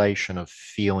regulation of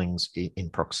feelings in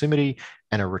proximity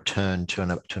and a return to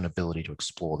an ability to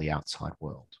explore the outside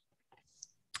world.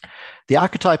 The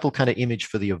archetypal kind of image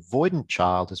for the avoidant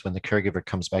child is when the caregiver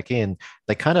comes back in,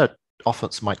 they kind of often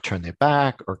might turn their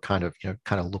back or kind of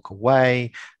look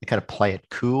away. They kind of play it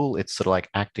cool. It's sort of like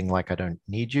acting like I don't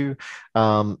need you.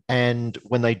 And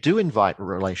when they do invite a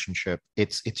relationship,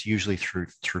 it's usually through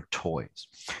toys.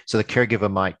 So the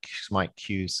caregiver might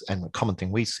cues, and the common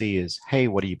thing we see is, hey,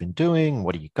 what have you been doing?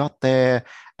 What do you got there?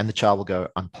 And the child will go,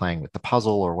 I'm playing with the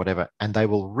puzzle or whatever, and they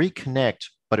will reconnect,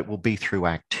 but it will be through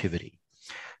activity.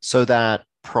 So that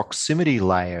proximity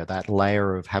layer, that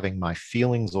layer of having my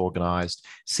feelings organized,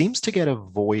 seems to get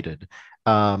avoided,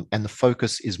 and the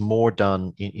focus is more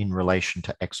done in relation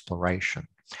to exploration.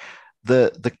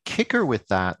 The kicker with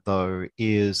that, though,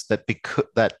 is that because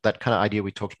that kind of idea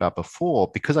we talked about before,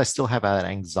 because I still have that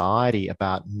anxiety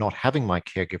about not having my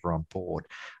caregiver on board,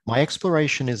 my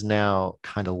exploration is now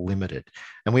kind of limited.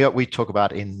 And we talk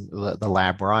about in the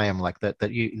lab where I am, like that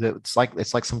it's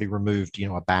like somebody removed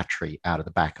a battery out of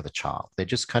the back of the child. They're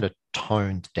just kind of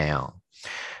toned down.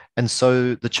 And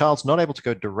so the child's not able to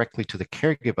go directly to the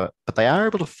caregiver, but they are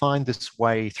able to find this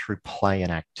way through play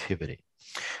and activity.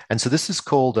 And so this is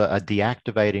called a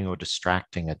deactivating or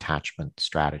distracting attachment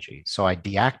strategy. So I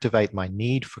deactivate my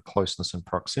need for closeness and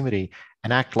proximity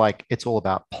and act like it's all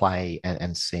about play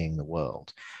and seeing the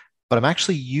world. But I'm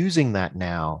actually using that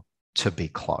now to be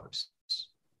close.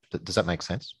 Does that make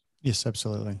sense? Yes,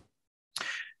 absolutely.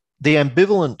 The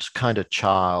ambivalent kind of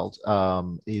child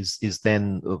is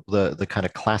then the kind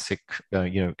of classic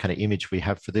kind of image we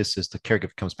have for this is the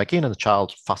caregiver comes back in and the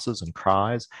child fusses and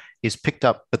cries, is picked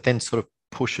up, but then sort of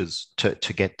pushes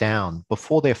to get down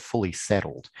before they're fully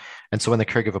settled. And so when the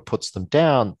caregiver puts them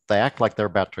down, they act like they're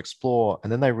about to explore,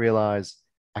 and then they realize,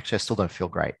 actually, I still don't feel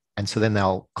great. And so then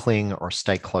they'll cling or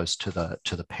stay close to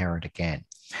the parent again.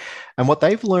 And what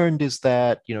they've learned is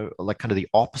that, like kind of the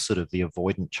opposite of the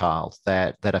avoidant child,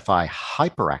 that if I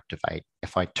hyperactivate,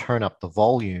 if I turn up the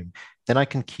volume, then I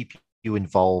can keep you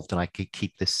involved and I can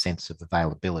keep this sense of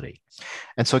availability.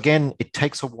 And so again, it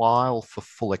takes a while for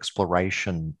full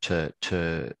exploration to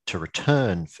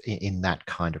return in that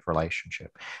kind of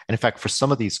relationship. And in fact, for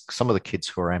some of the kids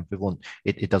who are ambivalent,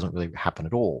 it doesn't really happen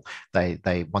at all.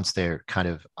 They once they're kind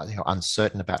of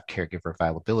uncertain about caregiver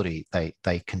availability,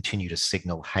 they continue to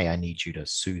signal, hey, I need you to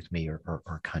soothe me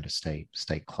or kind of stay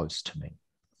close to me.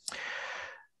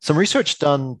 Some research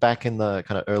done back in the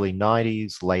kind of early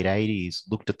 90s, late 80s,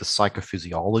 looked at the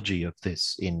psychophysiology of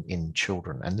this in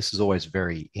children. And this is always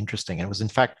very interesting. And it was, in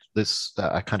fact, this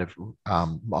kind of a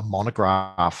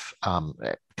monograph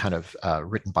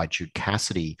written by Jude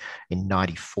Cassidy in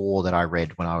 '94 that I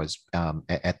read when I was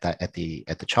at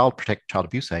the Child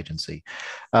Abuse Agency,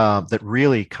 that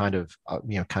really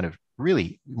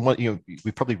really,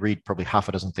 we probably read half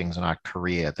a dozen things in our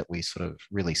career that we sort of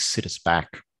really sit us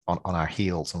back on our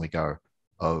heels and we go,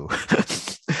 oh.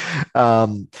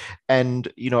 And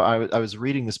I was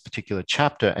reading this particular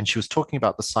chapter, and she was talking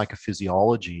about the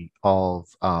psychophysiology of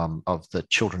the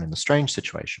children in the strange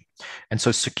situation. And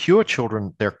so secure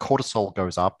children, their cortisol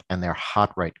goes up and their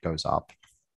heart rate goes up.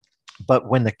 But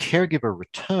when the caregiver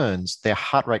returns, their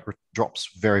heart rate drops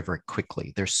very, very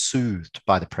quickly. They're soothed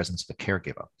by the presence of the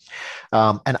caregiver.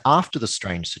 And after the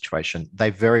strange situation, they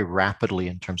very rapidly,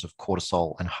 in terms of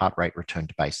cortisol and heart rate, return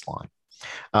to baseline.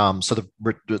 So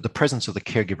the presence of the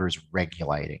caregiver is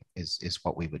regulating, is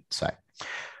what we would say.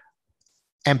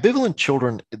 Ambivalent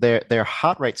children, their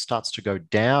heart rate starts to go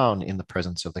down in the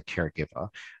presence of the caregiver,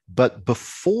 but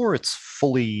before it's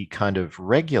fully kind of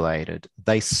regulated,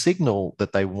 they signal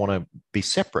that they want to be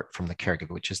separate from the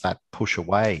caregiver, which is that push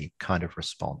away kind of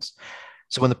response.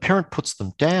 So when the parent puts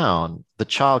them down, the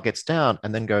child gets down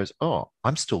and then goes, oh,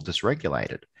 I'm still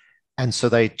dysregulated. And so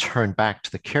they turn back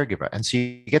to the caregiver. And so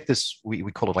you get this, we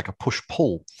call it like a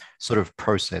push-pull sort of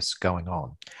process going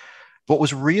on. What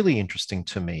was really interesting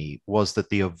to me was that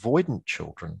the avoidant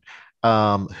children,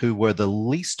 who were the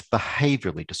least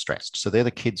behaviorally distressed, so they're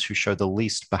the kids who show the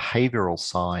least behavioral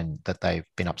sign that they've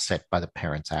been upset by the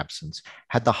parent's absence,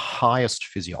 had the highest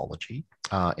physiology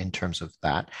in terms of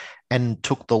that, and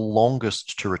took the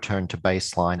longest to return to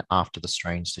baseline after the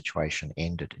strange situation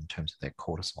ended in terms of their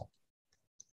cortisol.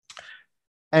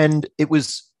 And it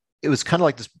was kind of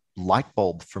like this light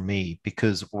bulb for me,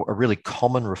 because a really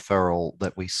common referral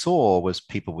that we saw was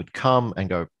people would come and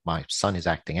go, my son is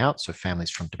acting out. So families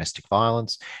from domestic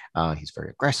violence, he's very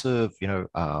aggressive,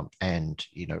 and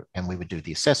we would do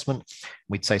the assessment.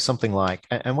 We'd say something like,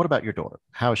 and what about your daughter?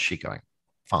 How is she going?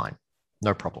 Fine,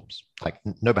 no problems, like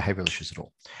no behavioral issues at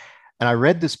all. And I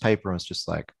read this paper and was just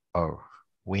like, oh,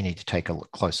 we need to take a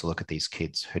closer look at these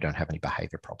kids who don't have any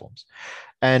behavior problems.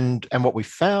 And what we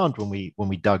found when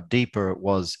we dug deeper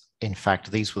was, in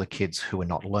fact, these were the kids who were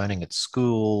not learning at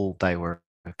school. They were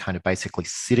kind of basically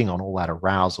sitting on all that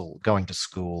arousal, going to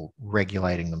school,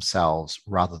 regulating themselves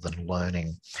rather than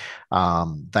learning.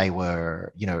 They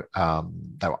were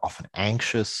often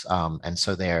anxious, and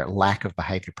so their lack of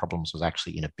behavior problems was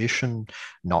actually inhibition,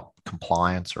 not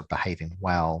compliance or behaving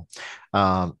well.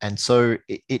 And so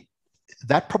it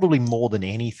that probably more than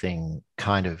anything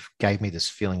kind of gave me this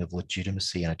feeling of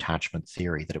legitimacy and attachment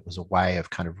theory, that it was a way of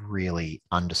kind of really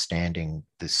understanding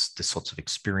this sorts of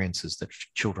experiences that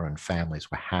children and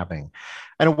families were having,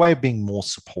 and a way of being more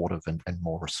supportive and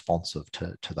more responsive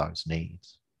to those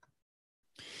needs.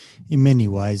 In many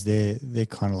ways, they're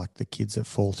kind of like the kids that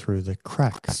fall through the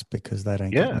cracks because they don't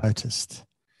get noticed.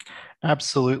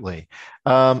 Absolutely.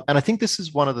 And I think this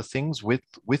is one of the things with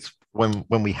when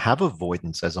we have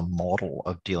avoidance as a model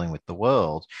of dealing with the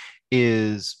world,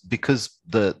 is because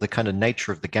the kind of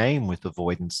nature of the game with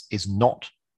avoidance is not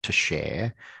to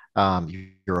share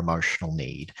your emotional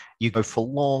need. You go for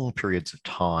long periods of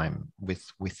time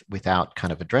without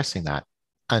kind of addressing that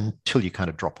until you kind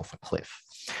of drop off a cliff.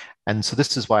 And so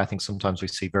this is why I think sometimes we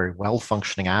see very well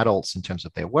functioning adults in terms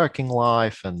of their working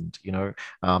life, and and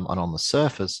on the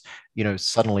surface,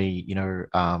 suddenly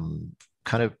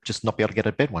kind of just not be able to get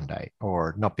out of bed one day,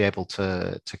 or not be able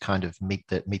to kind of meet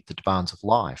the demands of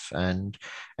life, and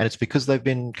it's because they've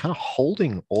been kind of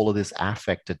holding all of this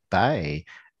affect at bay,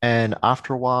 and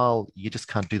after a while, you just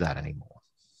can't do that anymore.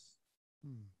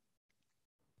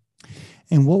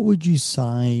 And what would you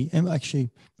say, and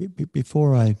actually,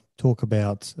 before I talk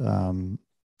about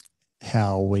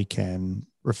how we can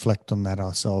reflect on that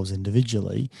ourselves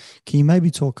individually, can you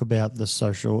maybe talk about the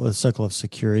circle of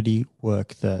security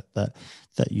work that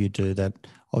you do, that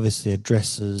obviously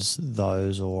addresses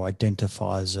those or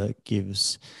identifies it,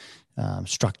 gives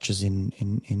structures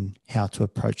in how to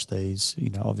approach these,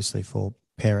 obviously for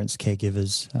parents,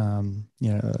 caregivers,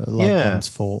 loved ones,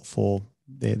 for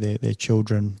their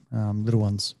children, little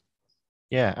ones.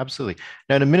 Yeah, absolutely.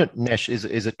 Now, in a minute, Nesh, is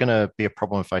it going to be a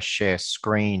problem if I share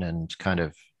screen and kind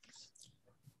of?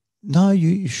 No,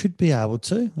 you should be able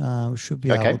to.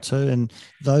 Able to. And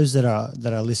those that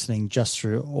are listening just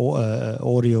through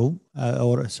audio,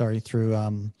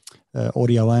 through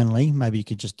audio only, maybe you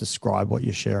could just describe what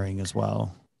you're sharing as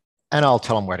well. And I'll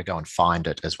tell them where to go and find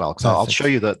it as well, because I'll show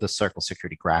you the circle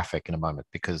security graphic in a moment,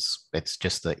 because it's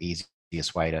just the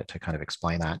easiest way to kind of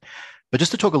explain that. But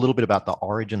just to talk a little bit about the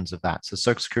origins of that. So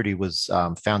Circle Security was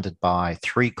founded by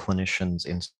 3 clinicians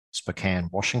in Spokane,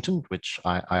 Washington, which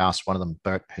I asked one of them,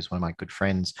 Bert, who's one of my good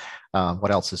friends, what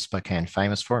else is Spokane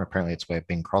famous for? And apparently it's where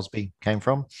Bing Crosby came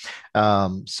from.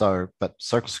 But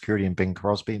Circle Security and Bing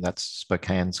Crosby, that's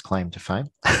Spokane's claim to fame.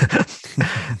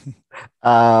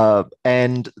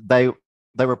 And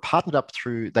they were partnered up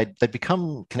through, they'd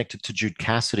become connected to Jude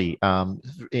Cassidy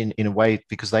in a way,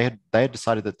 because they had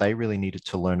decided that they really needed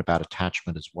to learn about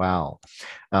attachment as well.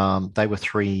 They were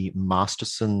 3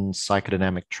 Masterson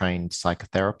psychodynamic trained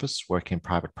psychotherapists working in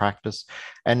private practice.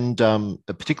 And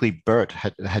particularly Bert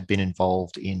had been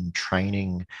involved in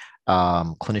training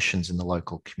clinicians in the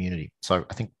local community. So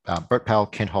I think Bert Powell,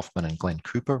 Ken Hoffman, and Glenn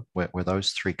Cooper were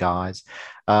those 3 guys.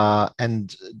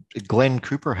 And Glenn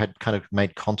Cooper had kind of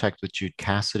made contact with Jude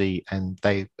Cassidy, and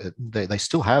they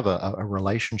still have a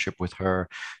relationship with her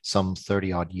some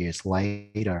 30 odd years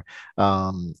later.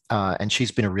 And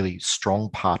she's been a really strong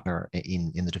partner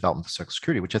in the development of Circle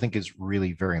Security, which I think is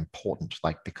really very important,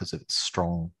 like because of its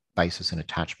strong basis in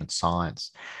attachment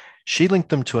science. She linked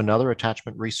them to another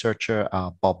attachment researcher,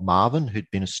 Bob Marvin, who'd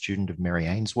been a student of Mary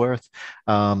Ainsworth,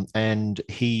 and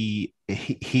he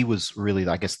was really,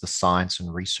 I guess, the science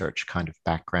and research kind of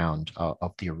background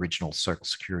of the original Circle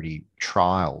Security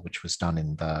trial, which was done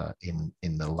in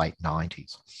the late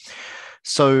 90s.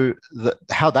 So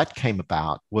how that came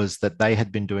about was that they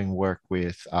had been doing work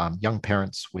with young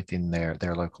parents within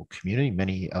their local community.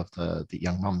 Many of the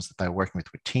young mums that they were working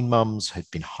with were teen mums, had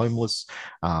been homeless,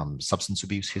 substance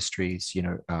abuse histories,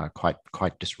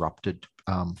 quite disrupted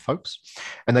folks.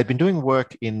 And they'd been doing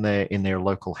work in their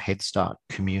local Head Start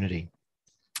community.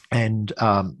 And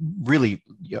really,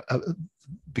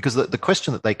 because the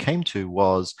question that they came to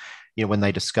was, when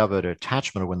they discovered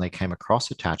attachment or when they came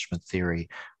across attachment theory,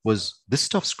 was this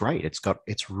stuff's great.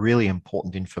 It's really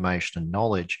important information and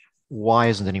knowledge. Why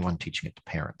isn't anyone teaching it to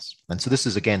parents? And so this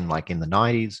is, again, like in the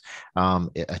 90s,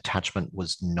 attachment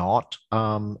was not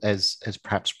as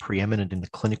perhaps preeminent in the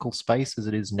clinical space as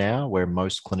it is now, where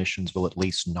most clinicians will at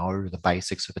least know the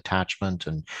basics of attachment,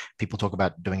 and people talk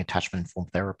about doing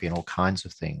attachment-informed therapy and all kinds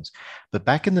of things. But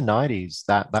back in the 90s,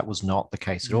 that was not the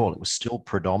case at all. It was still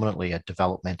predominantly a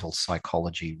developmental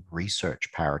psychology research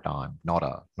paradigm, not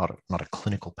a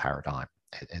clinical paradigm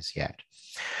as yet.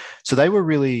 So they were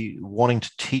really wanting to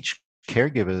teach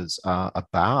caregivers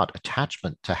about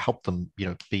attachment to help them,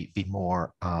 be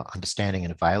more understanding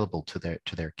and available to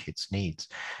their kids' needs.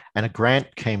 And a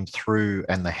grant came through,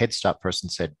 and the Head Start person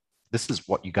said, "This is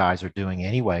what you guys are doing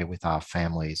anyway with our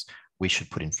families. We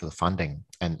should put in for the funding."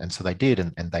 And so they did,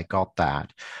 and they got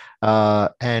that.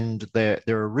 And their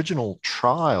original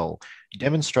trial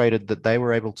demonstrated that they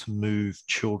were able to move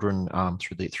children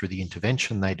through the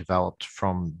intervention they developed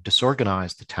from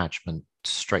disorganized attachment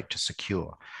straight to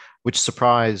secure, which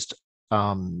surprised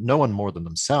no one more than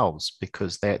themselves,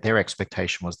 because their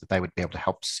expectation was that they would be able to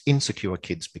help insecure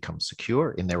kids become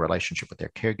secure in their relationship with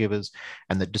their caregivers,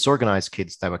 and the disorganized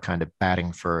kids, they were kind of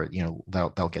batting for,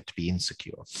 they'll get to be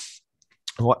insecure.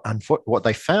 What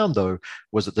they found, though,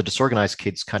 was that the disorganized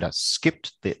kids kind of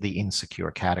skipped the insecure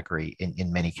category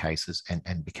in many cases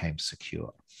and became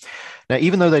secure. Now,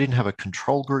 even though they didn't have a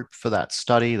control group for that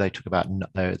study, they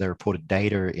reported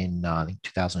data in I think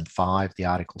 2005. The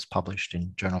article's published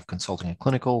in Journal of Consulting and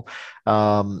Clinical.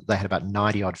 They had about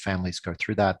 90 odd families go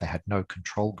through that. They had no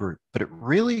control group, but it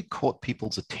really caught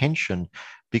people's attention,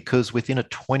 because within a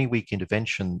 20-week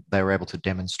intervention, they were able to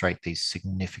demonstrate these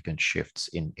significant shifts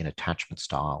in attachment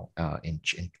style in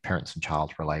parents and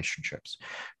child relationships,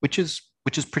 which is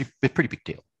pretty big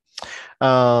deal.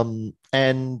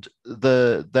 And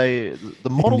the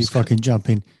models. If I can jump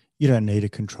in, you don't need a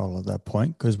control at that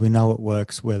point, because we know it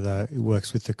works, whether it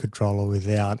works with the control or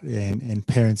without, and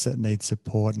parents that need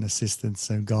support and assistance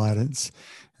and guidance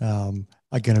are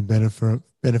going to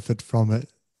benefit from it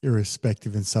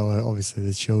irrespective, and so obviously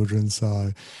the children.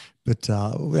 So, but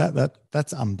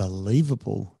that's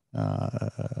unbelievable,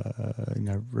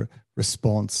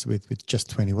 response with just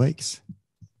 20 weeks.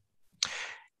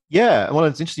 Yeah, well,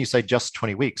 it's interesting you say just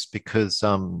 20 weeks, because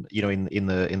in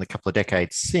the couple of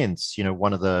decades since,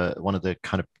 one of the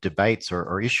kind of debates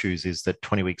or issues is that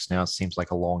 20 weeks now seems like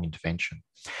a long intervention.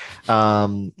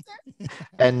 And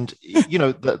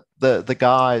the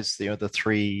guys, the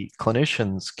three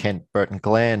clinicians, Kent, Bert, and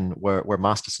Glenn, were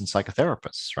Masterson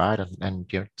psychotherapists, right? And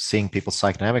seeing people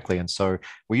psychodynamically, and so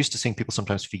we're used to seeing people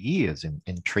sometimes for years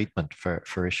in treatment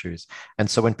for issues. And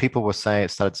so when people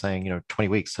started saying 20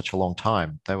 weeks, such a long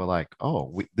time, they were like,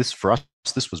 oh, this for us,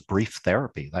 this was brief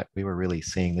therapy. Like, we were really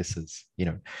seeing this as,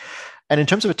 and in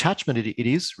terms of attachment, it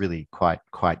is really quite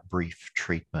brief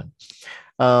treatment.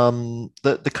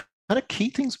 The kind of key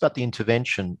things about the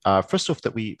intervention, first off,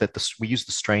 we use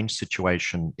the Strange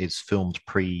Situation is filmed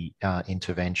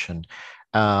pre-intervention,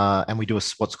 and we do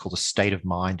what's called a state of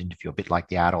mind interview, a bit like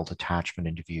the adult attachment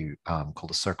interview,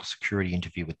 called a Circle Security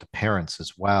interview with the parents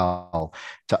as well,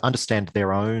 to understand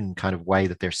their own kind of way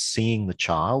that they're seeing the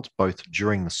child, both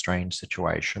during the Strange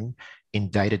Situation, in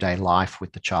day-to-day life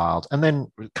with the child, and then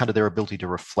kind of their ability to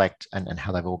reflect and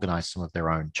how they've organized some of their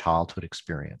own childhood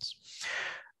experience.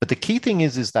 But the key thing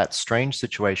is that Strange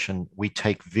Situation, we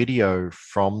take video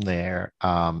from there,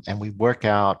 and we work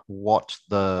out what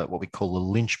we call the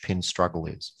linchpin struggle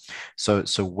is. So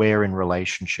where in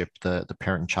relationship the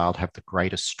parent and child have the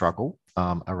greatest struggle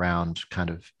around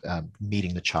kind of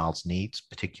meeting the child's needs,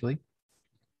 particularly.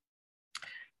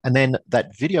 And then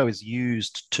that video is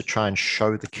used to try and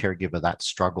show the caregiver that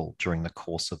struggle during the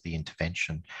course of the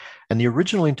intervention. And the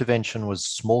original intervention was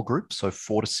small groups, so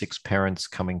 4 to 6 parents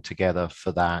coming together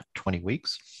for that 20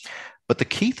 weeks. But the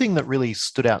key thing that really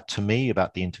stood out to me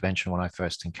about the intervention when I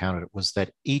first encountered it was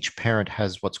that each parent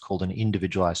has what's called an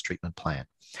individualized treatment plan.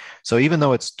 So even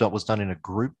though it was done in a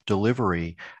group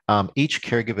delivery, each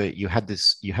caregiver, you have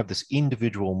this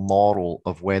individual model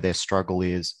of where their struggle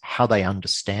is, how they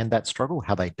understand that struggle,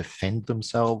 how they defend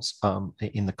themselves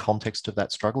in the context of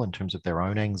that struggle in terms of their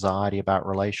own anxiety about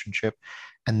relationship.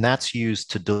 And that's used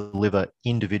to deliver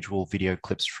individual video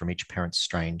clips from each parent's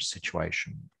strange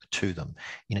situation to them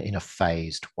in a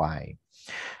phased way.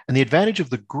 And the advantage of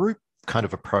the group kind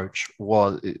of approach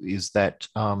is that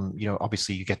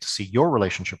obviously you get to see your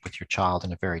relationship with your child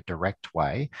in a very direct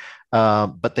way,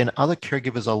 but then other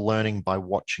caregivers are learning by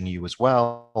watching you as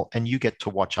well, and you get to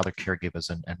watch other caregivers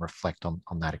and reflect on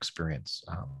that experience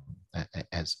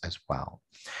as well.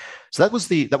 So that was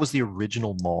the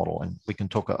original model, and we can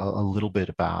talk a little bit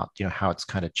about how it's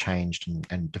kind of changed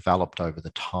and developed over the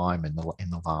time in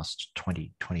the last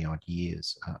 20 odd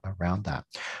years around that.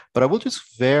 But I will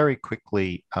just very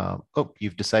quickly.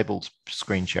 You've disabled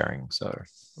screen sharing, so.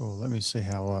 Oh, let me see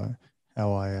how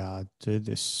I do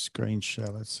this screen share.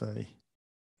 Let's see.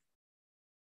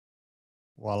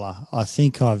 Voila! I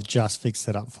think I've just fixed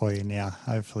it up for you now.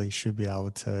 Hopefully, you should be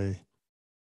able to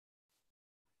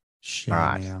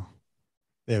share now.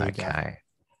 There we go. Okay.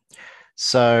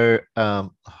 So,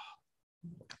 look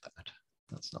at that.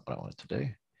 That's not what I wanted to do.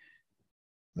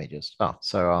 Let me just.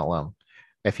 So I'll.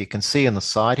 If you can see on the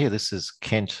side here, this is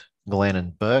Kent, Glenn,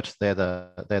 and Bert. They're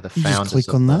the you founders. Just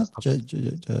click on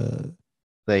that.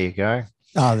 There you go.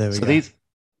 Oh, there we go.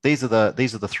 These are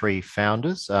the three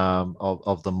founders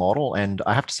of the model, and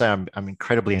I have to say I'm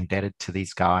incredibly indebted to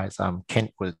these guys.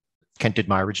 Kent did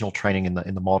my original training in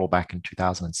the model back in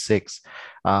 2006,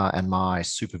 and my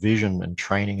supervision and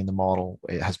training in the model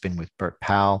has been with Bert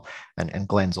Powell, and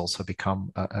Glenn's also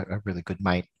become a really good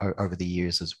mate over the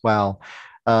years as well.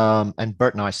 And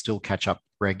Bert and I still catch up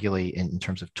regularly in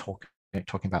terms of talking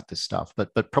about this stuff,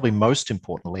 but probably most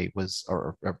importantly was,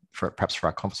 or perhaps for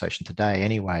our conversation today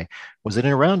anyway, was that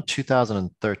in around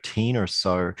 2013 or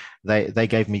so, they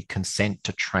gave me consent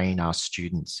to train our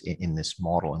students in this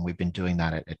model, and we've been doing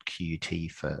that at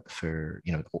QUT for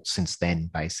since then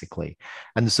basically.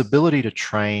 And this ability to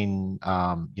train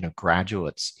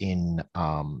graduates in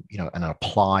an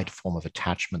applied form of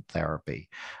attachment therapy.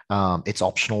 It's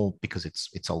optional because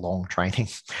it's a long training,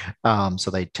 so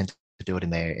they tend to do it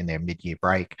in their mid-year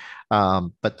break,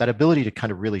 but that ability to kind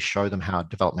of really show them how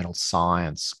developmental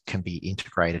science can be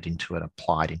integrated into an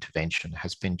applied intervention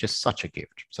has been just such a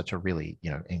gift, such a really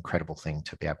incredible thing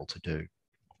to be able to do.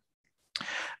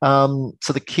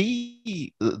 So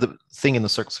the thing in the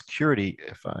circle security,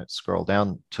 if I scroll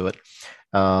down to it,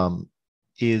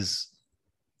 is,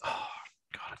 oh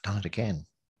God, I've done it again.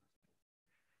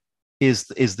 Is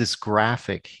this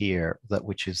graphic here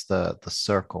which is the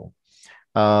circle.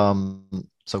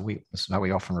 This is how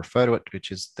we often refer to it,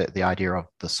 which is the idea of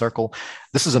the circle.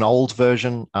 This is an old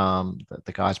version.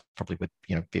 The guys probably would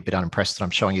be a bit unimpressed that I'm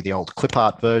showing you the old clip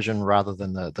art version rather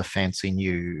than the fancy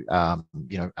new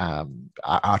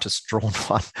artist drawn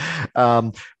one.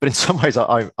 But in some ways,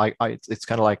 it's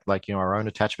kind of like our own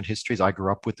attachment histories. I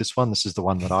grew up with this one. This is the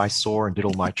one that I saw and did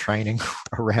all my training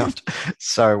around.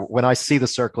 So when I see the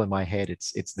circle in my head,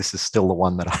 this is still the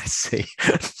one that I see.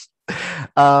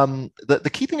 The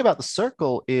key thing about the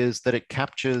circle is that it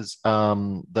captures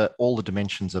all the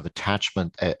dimensions of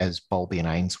attachment as Bowlby and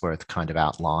Ainsworth kind of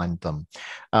outlined them.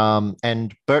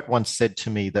 And Bert once said to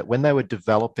me that when they were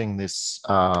developing this,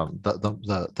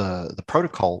 the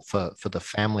protocol for the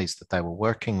families that they were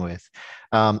working with,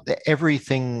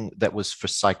 everything that was for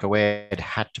psychoed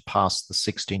had to pass the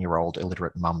 16-year-old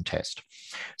illiterate mum test.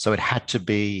 So it had to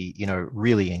be,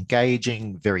 really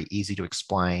engaging, very easy to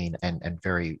explain, and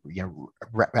very,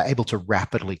 able to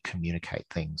rapidly communicate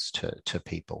things to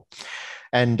people.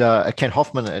 And Ken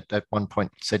Hoffman at one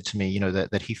point said to me,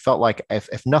 that he felt like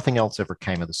if nothing else ever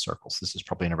came of the circles, this is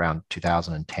probably in around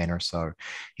 2010 or so,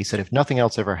 he said, if nothing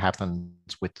else ever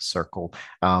happens with the circle,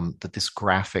 that this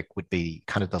graphic would be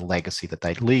kind of the legacy that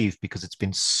they'd leave, because it's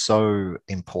been so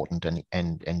important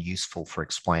and useful for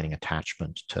explaining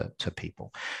attachment to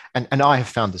people. And I have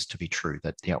found this to be true,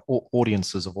 that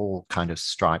audiences of all kind of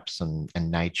stripes and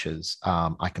natures,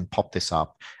 I can pop this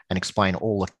up and explain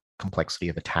all the complexity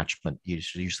of attachment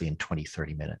usually in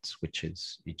 20-30 minutes, which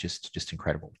is just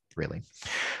incredible, really.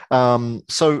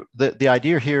 So the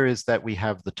idea here is that we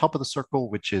have the top of the circle,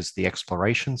 which is the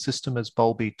exploration system, as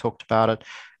Bowlby talked about it.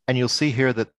 And you'll see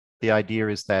here that the idea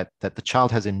is that the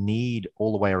child has a need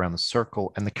all the way around the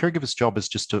circle, and the caregiver's job is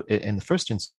just to, in the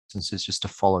first instance, is just to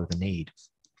follow the need.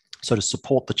 So to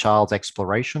support the child's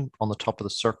exploration on the top of the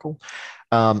circle,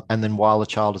 and then while the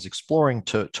child is exploring,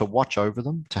 to watch over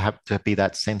them, to be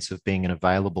that sense of being an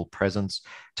available presence,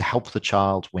 to help the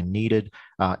child when needed,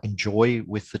 enjoy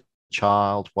with the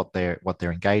child what they're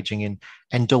engaging in,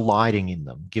 and delighting in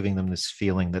them, giving them this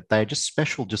feeling that they're just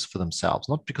special just for themselves,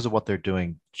 not because of what they're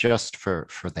doing, just for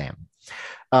them.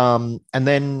 And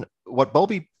then what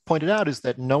Bowlby pointed out is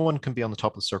that no one can be on the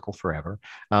top of the circle forever.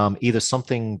 Either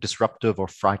something disruptive or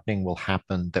frightening will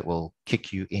happen that will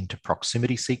kick you into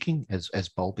proximity seeking, as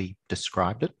Bowlby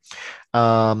described it,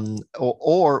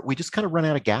 or we just kind of run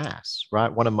out of gas,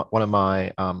 right? One of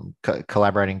my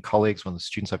collaborating colleagues, one of the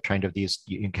students I've trained over the years,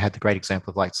 you had the great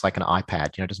example of like, it's like an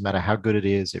iPad. You know, it doesn't matter how good it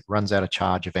is, it runs out of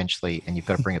charge eventually, and you've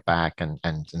got to bring it back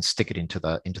and stick it into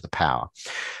the power.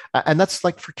 And that's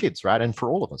like for kids, right? And for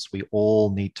all of us, we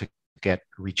all need to get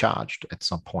recharged at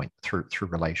some point through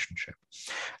relationship.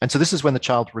 And so this is when the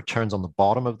child returns on the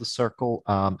bottom of the circle,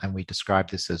 and we describe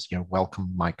this as, you know,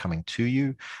 welcome my coming to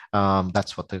you.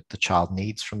 That's what the child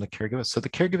needs from the caregiver. So the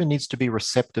caregiver needs to be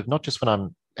receptive, not just when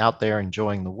I'm out there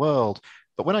enjoying the world,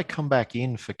 but when I come back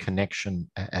in for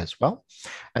connection as well.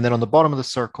 And then on the bottom of the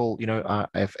circle, you know,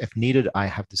 if needed, I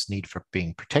have this need for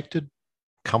being protected,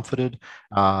 comforted,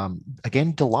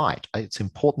 again, delight. It's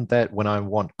important that when I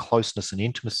want closeness and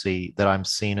intimacy, that I'm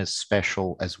seen as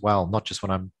special as well, not just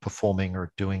when I'm performing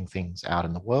or doing things out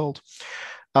in the world.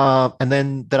 And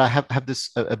then that I have this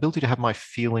ability to have my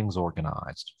feelings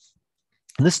organized.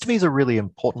 And this to me is a really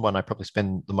important one I probably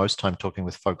spend the most time talking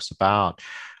with folks about,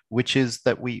 which is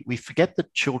that we forget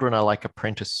that children are like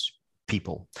apprentice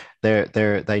people.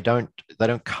 They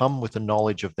don't come with a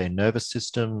knowledge of their nervous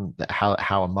system,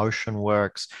 how emotion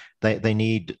works. They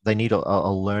need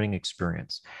a learning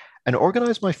experience. And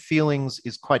organize my feelings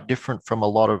is quite different from a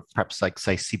lot of perhaps like,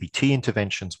 say, CBT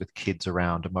interventions with kids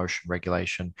around emotion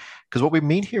regulation. Because what we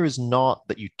mean here is not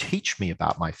that you teach me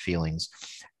about my feelings,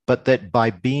 but that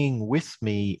by being with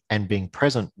me and being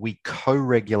present, we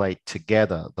co-regulate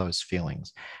together those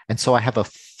feelings. And so I have a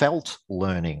felt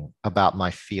learning about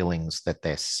my feelings, that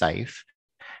they're safe,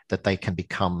 that they can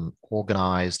become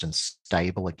organized and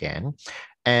stable again,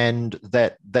 and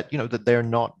that you know, that they're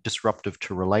not disruptive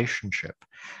to relationship.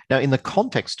 Now, in the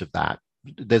context of that,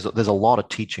 there's a lot of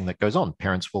teaching that goes on.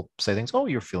 Parents will say things, oh,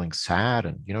 you're feeling sad,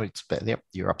 and you know,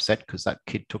 you're upset because that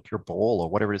kid took your ball or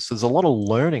whatever it is. So there's a lot of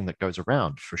learning that goes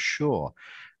around for sure,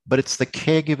 but it's the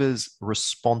caregiver's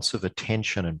responsive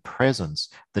attention and presence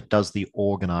that does the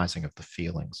organizing of the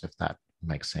feelings, if that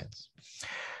makes sense.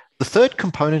 The third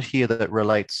component here that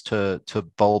relates to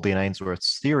Bowlby and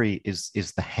Ainsworth's theory is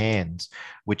the hands,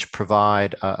 which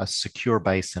provide a secure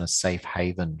base and a safe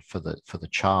haven for the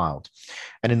child.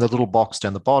 And in the little box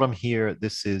down the bottom here,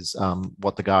 this is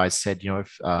what the guys said, you know,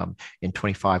 if, in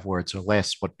 25 words or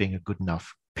less, what being a good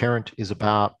enough parent is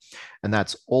about. And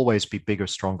that's always be bigger,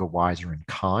 stronger, wiser, and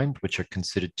kind, which are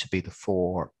considered to be the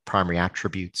four primary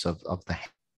attributes of the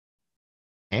hands.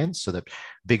 So that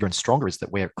bigger and stronger is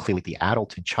that we're clearly the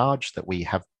adult in charge, that we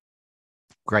have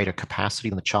greater capacity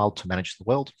than the child to manage the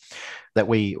world, that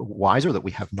we wiser, that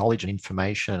we have knowledge and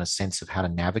information and a sense of how to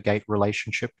navigate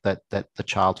relationship that the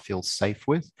child feels safe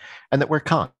with, and that we're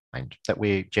kind, that that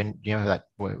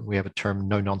we have a term,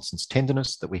 no nonsense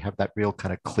tenderness, that we have that real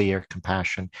kind of clear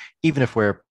compassion, even if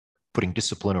we're putting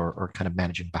discipline or kind of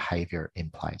managing behavior in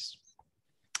place.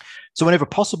 So whenever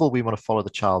possible, we want to follow the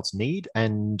child's need.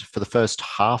 And for the first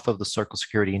half of the circle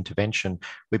security intervention,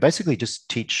 we basically just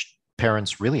teach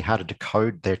parents really how to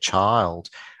decode their child,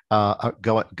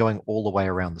 going all the way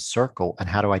around the circle, and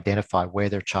how to identify where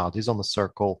their child is on the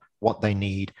circle, what they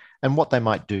need, and what they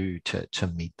might do to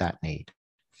meet that need.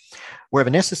 Wherever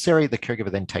necessary, the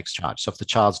caregiver then takes charge. So if the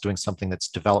child's doing something that's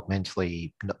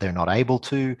developmentally they're not able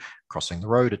to, crossing the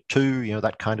road at 2, you know,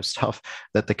 that kind of stuff,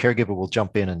 that the caregiver will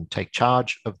jump in and take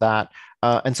charge of that.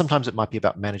 And sometimes it might be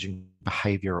about managing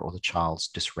behavior or the child's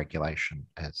dysregulation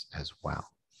as well.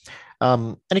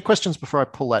 Any questions before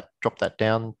I drop that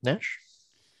down, Nash?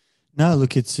 No,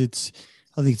 look, I think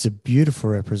it's a beautiful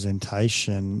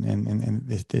representation,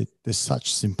 and there's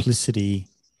such simplicity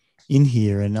in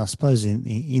here, and I suppose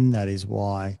in that is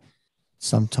why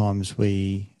sometimes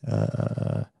we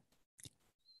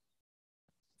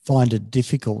find it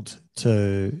difficult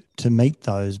to meet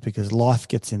those, because life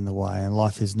gets in the way, and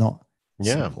life is not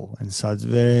simple, and so it's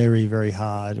very, very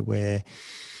hard where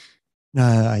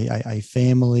a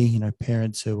family, you know,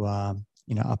 parents who are,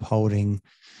 you know, upholding,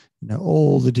 you know,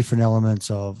 all the different elements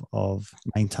of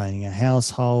maintaining a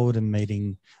household and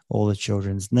meeting all the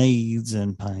children's needs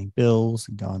and paying bills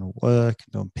and going to work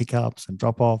and doing pickups and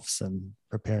drop-offs and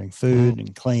preparing food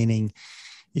and cleaning.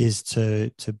 is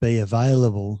to be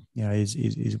available,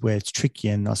 is where it's tricky.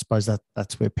 And I suppose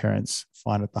that's where parents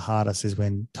find it the hardest, is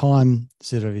when time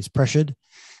sort of is pressured.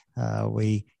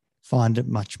 We find it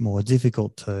much more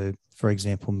difficult to, for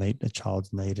example, meet a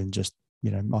child's need. And just,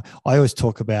 I always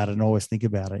talk about it and always think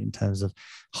about it in terms of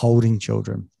holding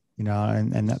children,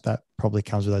 and that probably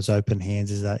comes with those open hands,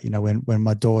 is that, when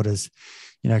my daughters,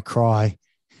 cry,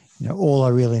 all I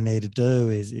really need to do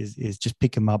is just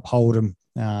pick them up, hold them,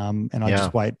 and I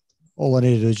just wait. All I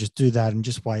need to do is just do that and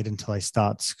just wait until they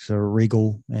start to sort of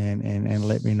wriggle and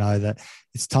let me know that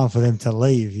it's time for them to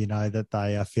leave, that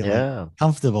they are feeling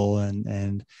comfortable,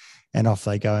 and off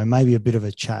they go. And maybe a bit of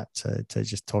a chat to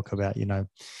just talk about,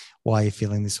 why you're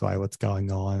feeling this way, what's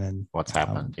going on, and what's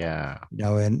happened.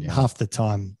 Half the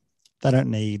time they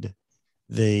don't need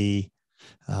the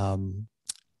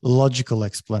logical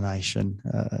explanation,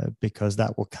 because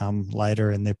that will come later,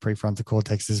 and their prefrontal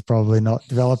cortex is probably not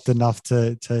developed enough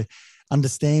to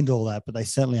understand all that, but they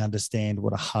certainly understand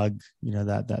what a hug,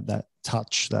 that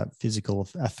touch, that physical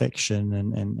affection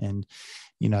and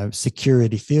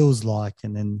security feels like.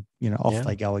 And then, off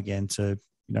they go again to,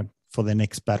 for their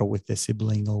next battle with their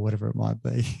sibling or whatever it might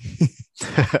be.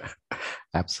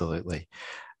 Absolutely.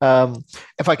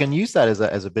 If I can use that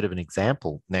as a bit of an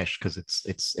example, Nesh, because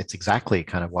it's exactly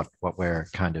kind of what we're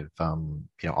kind of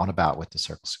on about with the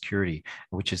circle security,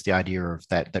 which is the idea of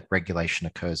that regulation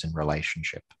occurs in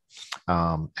relationship,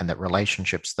 and that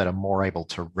relationships that are more able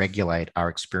to regulate our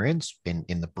experience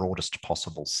in the broadest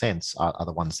possible sense are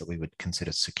the ones that we would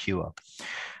consider secure.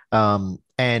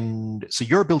 And so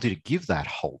your ability to give that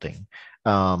holding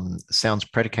sounds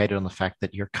predicated on the fact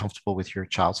that you're comfortable with your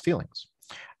child's feelings.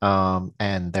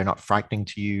 And they're not frightening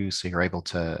to you, so you're able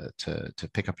to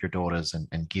pick up your daughters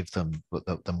and give them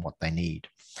what they need.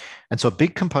 And so a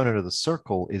big component of the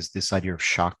circle is this idea of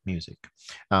shock music.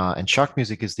 And shock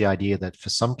music is the idea that for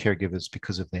some caregivers,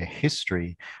 because of their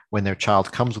history, when their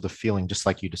child comes with a feeling just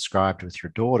like you described with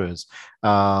your daughters,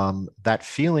 that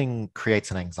feeling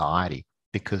creates an anxiety,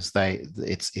 because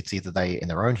it's either they, in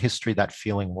their own history, that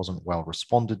feeling wasn't well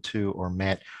responded to or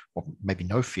met, or maybe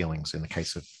no feelings in the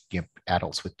case of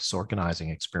adults with disorganizing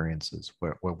experiences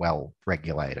were well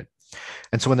regulated.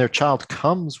 And so when their child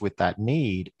comes with that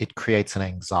need, it creates an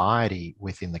anxiety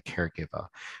within the caregiver.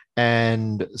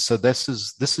 And so this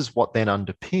is what then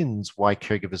underpins why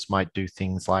caregivers might do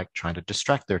things like trying to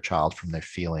distract their child from their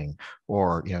feeling,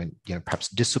 or perhaps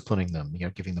disciplining them,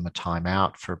 giving them a time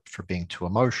out for being too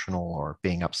emotional or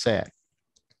being upset.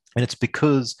 And it's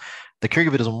because the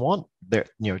caregiver doesn't want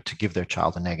to give their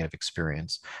child a negative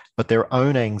experience, but their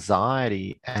own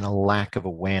anxiety and a lack of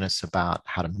awareness about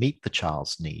how to meet the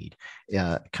child's need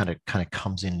kind of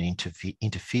comes in and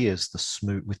interferes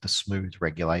with the smooth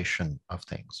regulation of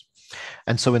things.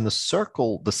 And so in the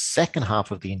circle, the second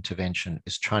half of the intervention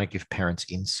is trying to give parents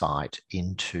insight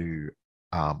into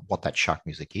what that shock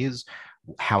music is,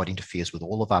 how it interferes with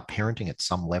all of our parenting at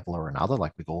some level or another.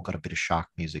 Like, we've all got a bit of shock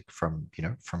music from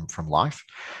life,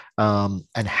 and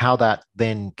how that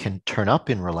then can turn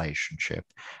up in relationship,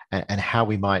 and how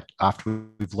we might, after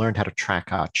we've learned how to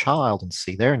track our child and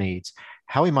see their needs,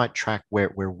 how we might track where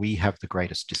we have the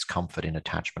greatest discomfort in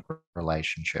attachment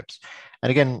relationships. And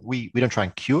again, we don't try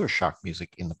and cure shock music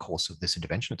in the course of this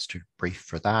intervention. It's too brief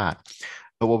for that.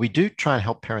 But what we do try and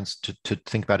help parents to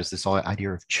think about is this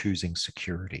idea of choosing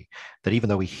security, that even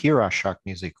though we hear our shock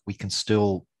music, we can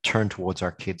still turn towards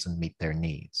our kids and meet their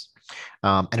needs.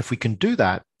 And if we can do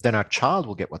that, then our child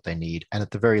will get what they need. And at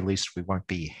the very least, we won't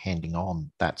be handing on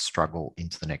that struggle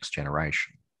into the next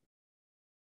generation.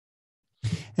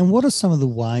 And what are some of the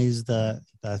ways that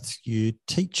you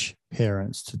teach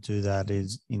parents to do that?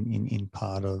 Is in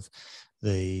part of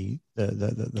the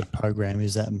program?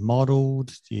 Is that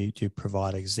modeled? Do you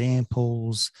provide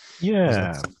examples? Yeah. Is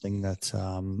that something that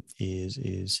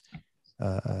is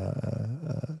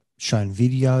shown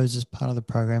videos as part of the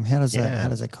program? How does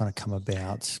that kind of come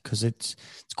about? Because it's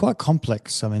quite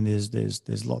complex. I mean,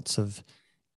 there's lots of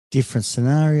different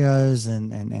scenarios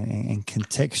and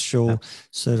contextual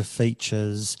sort of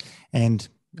features, and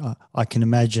I can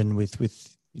imagine with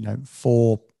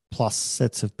 4+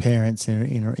 sets of parents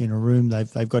in a room,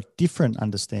 they've got different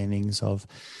understandings of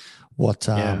what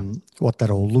that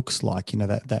all looks like.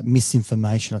 That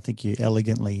misinformation. I think you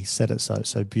elegantly said it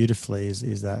so beautifully.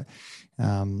 Is that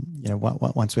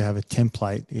once we have a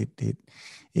template,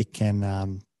 it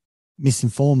can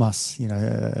misinform us,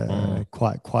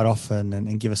 quite often,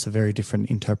 and give us a very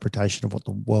different interpretation of what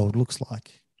the world looks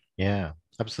like. Yeah,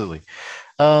 absolutely.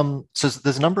 So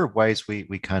there's a number of ways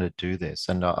we kind of do this,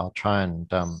 and I'll try and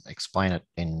explain it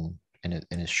in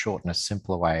as short and as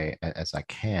simple a way as I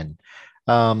can.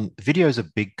 Video is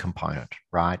a big component,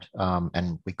 right?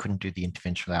 And we couldn't do the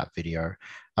intervention without video.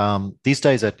 These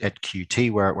days at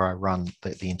QT, where I run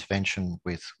the intervention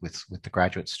with the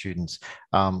graduate students,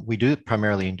 we do it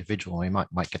primarily individual. We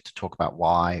might get to talk about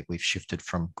why we've shifted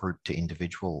from group to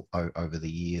individual over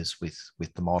the years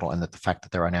with the model, and that the fact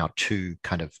that there are now two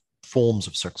kind of forms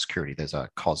of circle security. There's a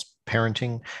COS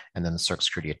parenting, and then the circle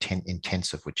security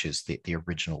intensive, which is the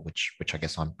original, which I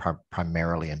guess I'm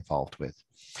primarily involved with.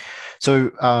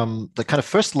 So the kind of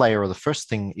first layer, or the first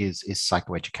thing, is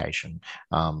psychoeducation.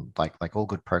 Like all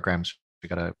good programs, we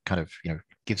got to kind of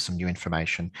give some new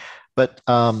information, but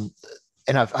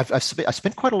and I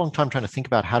spent quite a long time trying to think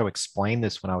about how to explain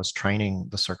this when I was training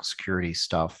the circle security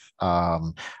stuff,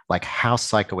 like how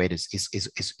psychoed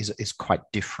is quite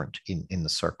different in the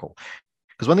circle.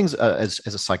 Because one thing, as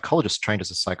a psychologist, trained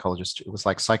as a psychologist, it was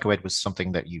like psychoed was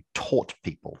something that you taught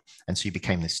people. And so you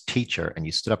became this teacher and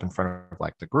you stood up in front of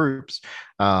like the groups.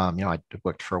 I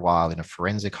worked for a while in a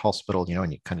forensic hospital,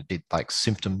 and you kind of did like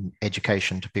symptom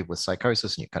education to people with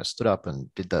psychosis, and you kind of stood up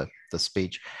and did the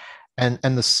speech. And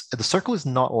the circle is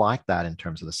not like that in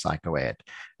terms of the psychoed.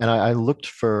 And I looked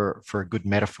for a good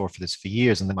metaphor for this for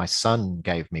years. And then my son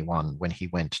gave me one when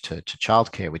he went to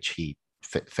childcare, which he,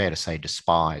 fair to say,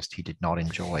 despised. He did not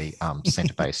enjoy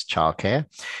center-based childcare.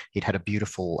 He'd had a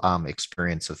beautiful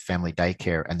experience of family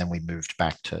daycare, and then we moved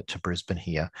back to Brisbane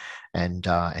here, and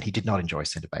he did not enjoy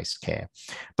center-based care.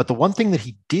 But the one thing that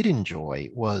he did enjoy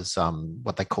was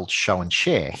what they called show and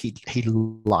share. He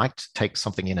liked to take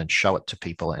something in and show it to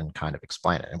people and kind of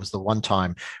explain it. It was the one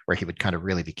time where he would kind of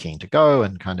really be keen to go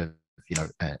and kind of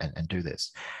and do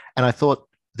this. And I thought,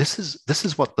 this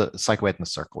is what the psychoed in the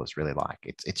circle is really like.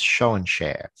 It's show and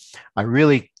share. I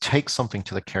really take something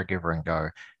to the caregiver and go,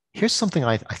 here's something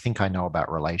I think I know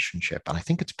about relationship, and I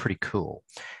think it's pretty cool.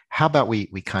 How about we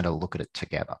kind of look at it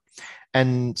together?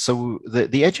 And so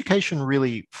the education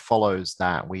really follows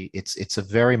that. It's a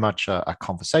very much a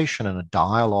conversation and a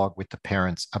dialogue with the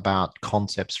parents about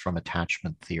concepts from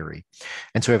attachment theory.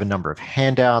 And so we have a number of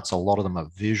handouts. A lot of them are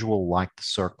visual, like the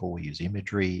circle. We use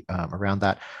imagery around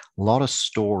that. A lot of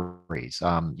stories.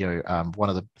 One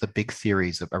of the big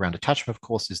theories around attachment, of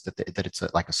course, is that it's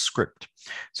like a script.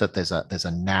 So that there's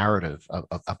a narrative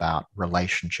about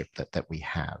relationship that we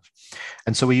have.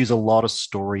 And so we use a lot of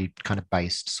story kind of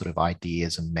based sort of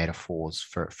ideas and metaphors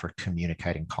for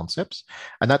communicating concepts.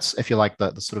 And that's, if you like,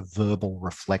 the sort of verbal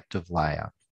reflective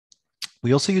layer.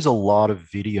 We also use a lot of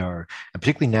video, and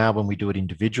particularly now when we do it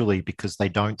individually, because they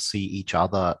don't see each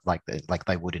other like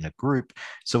they would in a group.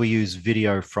 So we use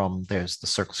video from, there's the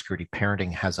Circle Security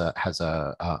Parenting has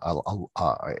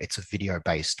it's a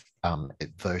video-based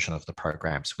version of the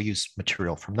program. So we use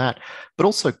material from that, but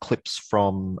also clips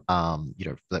from,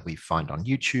 that we find on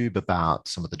YouTube about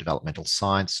some of the developmental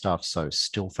science stuff. So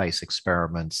still face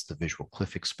experiments, the visual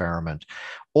cliff experiment,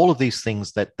 all of these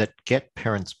things that get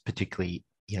parents particularly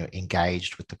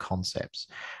engaged with the concepts.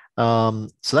 So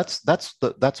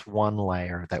that's one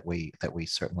layer that we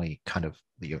certainly kind of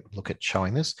look at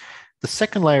showing this. The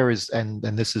second layer is, and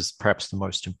this is perhaps the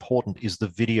most important, is the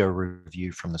video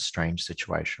review from the strange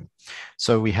situation.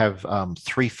 So we have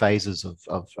 3 phases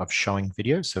of showing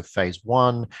video. So phase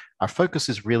 1, our focus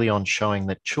is really on showing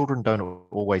that children don't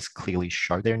always clearly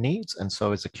show their needs. And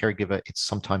so as a caregiver, it's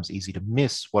sometimes easy to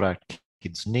miss what our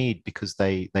kids need because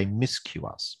they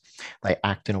miscue us. They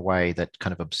act in a way that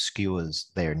kind of obscures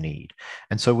their need.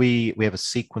 And so we have a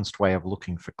sequenced way of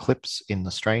looking for clips in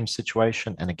the strange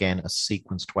situation, and again, a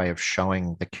sequenced way of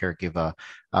showing the caregiver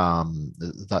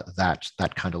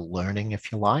that kind of learning,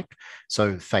 if you like.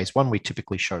 So phase 1, we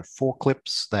typically show 4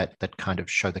 clips that kind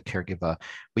of show the caregiver.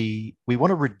 We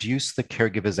want to reduce the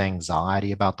caregiver's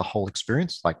anxiety about the whole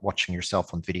experience. Like watching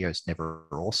yourself on video is never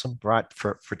awesome, right?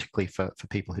 Particularly for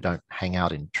people who don't hang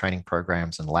out in training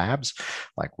programs and labs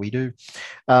like we do.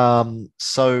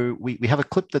 So we have a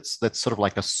clip that's sort of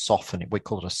like a softening. We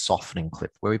call it a softening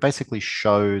clip, where we basically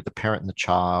show the parent and the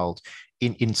child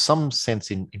in some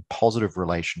sense in positive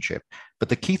relationship. But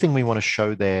the key thing we want to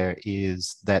show there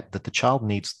is that the child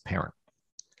needs the parent,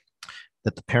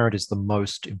 that the parent is the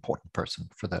most important person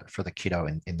for the kiddo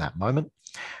in that moment.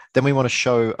 Then we want to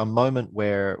show a moment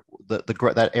where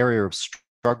that area of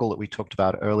struggle that we talked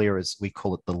about earlier, is we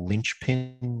call it the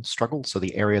linchpin struggle. So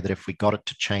the area that if we got it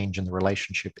to change in the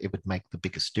relationship, it would make the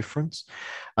biggest difference.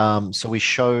 So we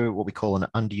show what we call an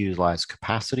underutilized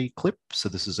capacity clip. So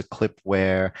this is a clip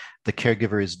where the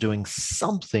caregiver is doing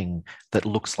something that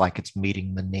looks like it's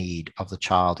meeting the need of the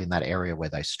child in that area where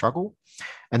they struggle.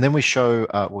 And then we show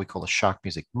what we call a shark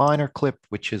music minor clip,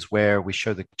 which is where we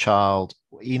show the child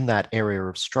in that area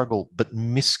of struggle, but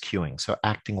miscuing, so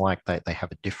acting like they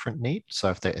have a different need. So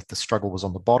if the struggle was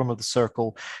on the bottom of the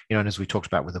circle, and as we talked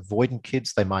about with avoidant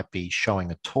kids, they might be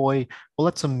showing a toy. Well,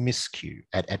 that's a miscue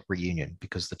at reunion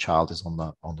because the child is on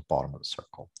the bottom of the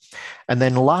circle. And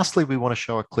then lastly, we want to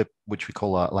show a clip which we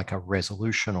call like a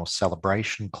resolution or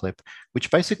celebration clip, which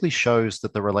basically shows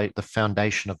that the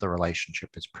foundation of the relationship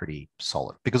is pretty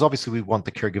solid. Because obviously we want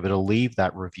the caregiver to leave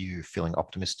that review feeling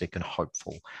optimistic and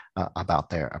hopeful about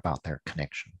their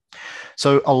connection.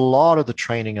 So a lot of the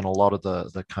training and a lot of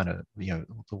the kind of the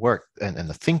work and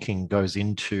the thinking goes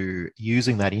into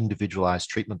using that individualized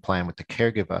treatment plan with the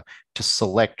caregiver to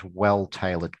select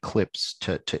well-tailored clips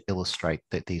to illustrate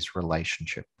these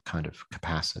relationship kind of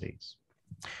capacities.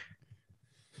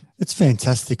 It's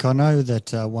fantastic. I know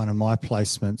that one of my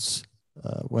placements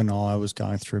when I was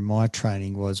going through my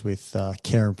training was with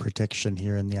Care and Protection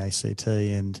here in the ACT,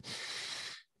 and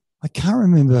I can't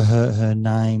remember her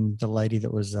name, the lady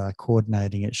that was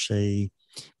coordinating it. She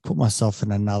put myself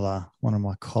and one of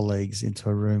my colleagues into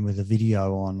a room with a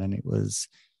video on, and it was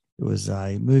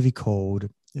a movie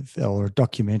or a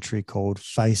documentary called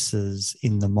Faces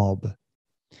in the Mob.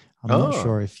 I'm not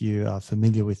sure if you are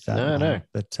familiar with that. No.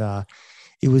 But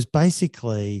it was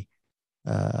basically,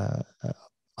 I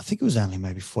think it was only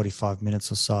maybe 45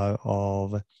 minutes or so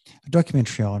of a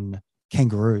documentary on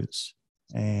kangaroos.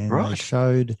 And They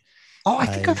showed. Oh, I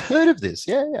think I've heard of this.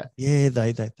 Yeah. Yeah,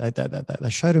 they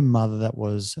showed a mother that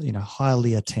was,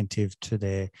 highly attentive to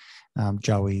their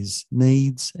Joey's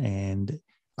needs, and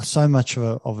so much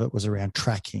of it was around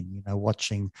tracking,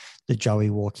 watching the Joey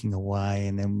walking away,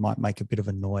 and then might make a bit of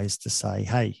a noise to say,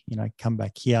 hey, come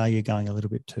back here, you're going a little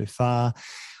bit too far,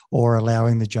 or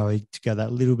allowing the Joey to go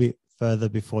that little bit further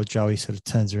before Joey sort of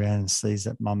turns around and sees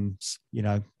that mum's,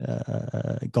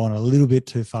 gone a little bit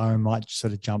too far and might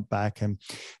sort of jump back.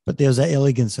 But there was an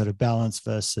elegant sort of balance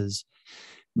versus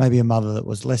maybe a mother that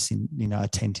was less,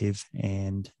 attentive,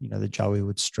 and, the Joey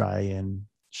would stray and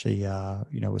she,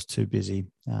 was too busy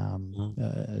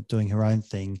doing her own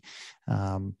thing.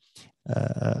 And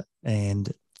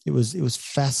it was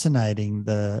fascinating,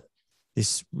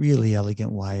 this really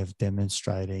elegant way of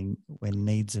demonstrating when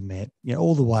needs are met,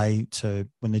 all the way to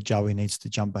when the Joey needs to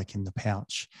jump back in the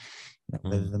pouch,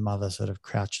 whether the mother sort of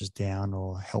crouches down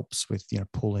or helps with,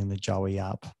 pulling the Joey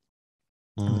up.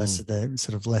 Unless the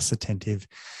sort of less attentive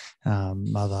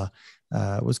mother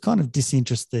was kind of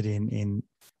disinterested in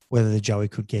whether the Joey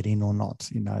could get in or not.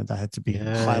 They had to be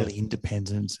highly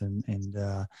independent, and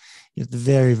at the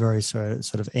very, very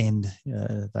sort of end,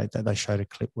 they showed a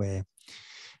clip where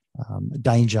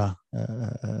danger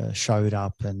showed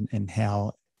up, and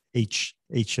how each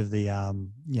of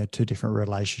the two different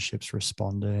relationships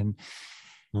responded, and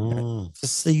to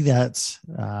see that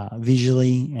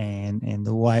visually and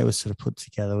the way it was sort of put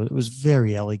together, it was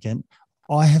very elegant.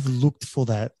 I have looked for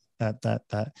that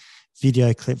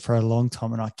video clip for a long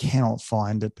time, and I cannot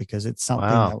find it because it's something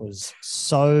that was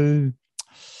so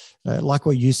like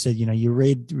what you said, you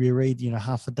read,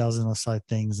 half a dozen or so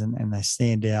things and they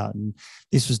stand out. And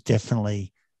this was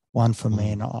definitely one for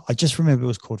me. And I just remember it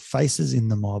was called Faces in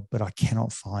the Mob, but I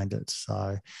cannot find it.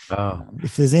 So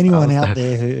if there's anyone out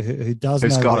there who does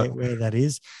know where that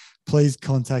is, please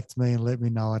contact me and let me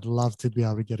know. I'd love to be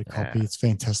able to get a copy. It's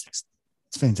fantastic.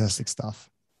 It's fantastic stuff.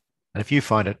 And if you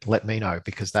find it, let me know,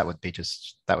 because that would be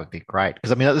great.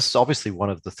 Because this is obviously one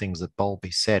of the things that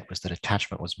Bowlby said, was that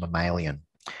attachment was mammalian,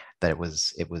 that it was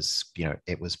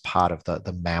part of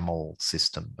the mammal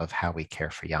system of how we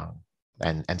care for young.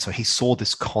 And so he saw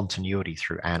this continuity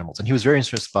through animals, and he was very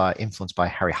influenced by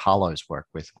Harry Harlow's work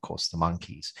with, of course, the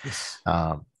monkeys. Yes.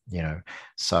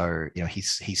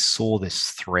 He saw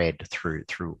this thread through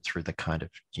the kind of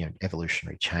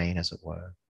evolutionary chain, as it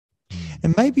were.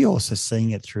 And maybe also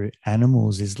seeing it through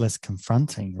animals is less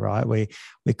confronting, right? We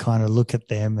kind of look at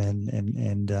them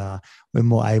and we're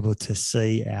more able to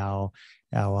see our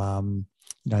own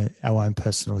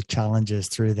personal challenges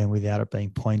through them without it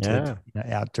being pointed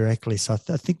out directly. So I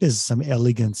think there's some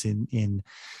elegance in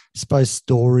I suppose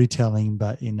storytelling,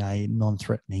 but in a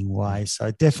non-threatening way.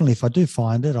 So definitely, if I do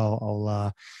find it,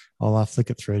 I'll flick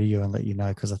it through to you and let you know,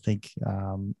 because I think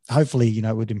hopefully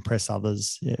it would impress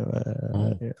others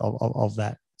of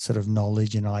that sort of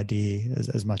knowledge and idea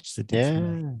as much as it did for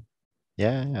me.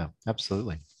 Yeah,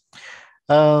 absolutely.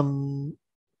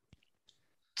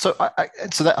 So I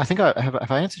think have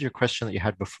I answered your question that you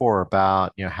had before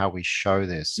about how we show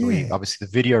this. We obviously,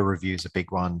 the video review is a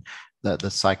big one, the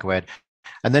psychoed.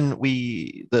 And then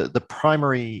the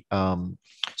primary,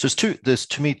 so there's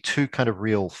to me two kind of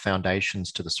real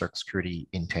foundations to the circle security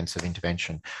intensive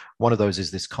intervention. One of those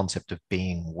is this concept of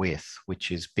being with,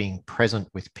 which is being present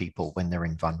with people when they're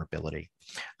in vulnerability.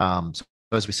 So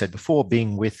as we said before,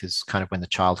 being with is kind of when the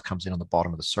child comes in on the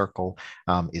bottom of the circle,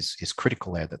 is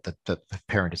critical there, that the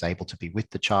parent is able to be with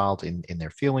the child in their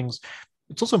feelings.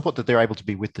 It's also important that they're able to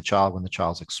be with the child when the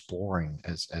child's exploring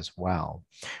as well.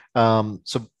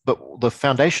 But the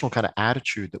foundational kind of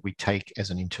attitude that we take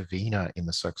as an intervener in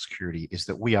the circle security is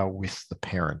that we are with the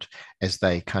parent as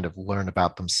they kind of learn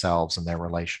about themselves and their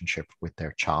relationship with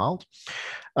their child.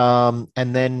 And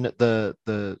then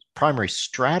the primary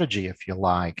strategy, if you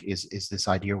like, is this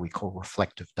idea we call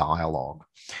reflective dialogue,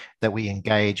 that we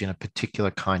engage in a particular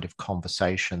kind of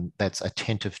conversation that's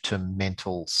attentive to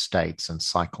mental states and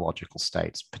psychological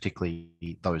states,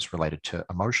 particularly those related to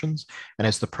emotions. And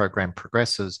as the program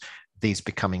progresses, these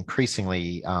become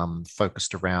increasingly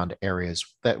focused around areas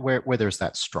where there's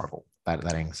that struggle,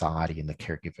 that anxiety in the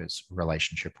caregiver's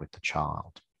relationship with the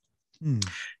child.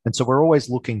 And so we're always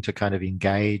looking to kind of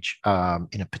engage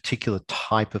in a particular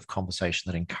type of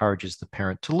conversation that encourages the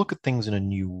parent to look at things in a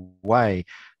new way,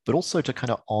 but also to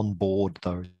kind of onboard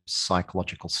those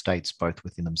psychological states, both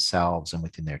within themselves and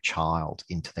within their child,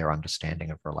 into their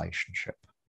understanding of relationship.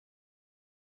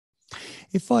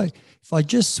 If I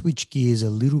just switch gears a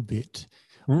little bit,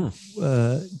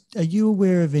 are you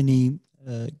aware of any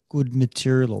good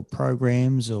material or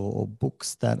programs or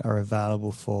books that are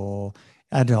available for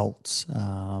adults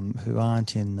who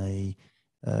aren't in the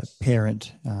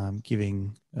parent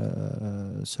giving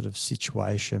sort of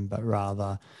situation, but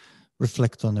rather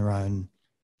reflect on their own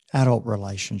adult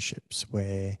relationships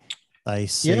where they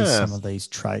see some of these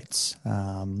traits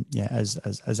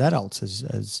as adults,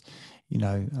 as you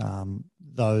know,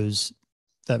 those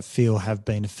that feel have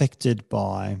been affected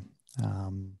by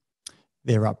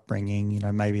their upbringing. You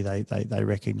know, maybe they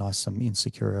recognize some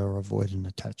insecure or avoidant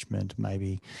attachment,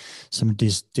 maybe some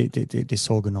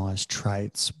disorganized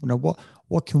traits. You know,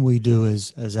 what can we do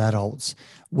as adults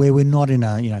where we're not in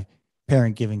a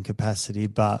parent giving capacity,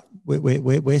 but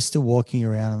we're still walking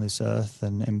around on this earth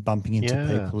and bumping into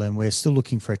people, and we're still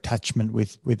looking for attachment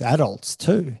with adults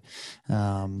too,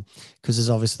 because there's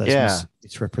obviously those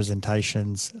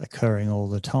misrepresentations occurring all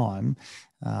the time.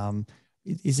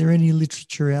 Is there any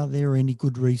literature out there or any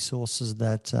good resources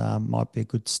that might be a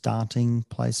good starting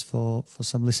place for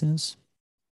some listeners?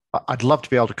 I'd love to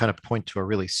be able to kind of point to a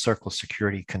really circle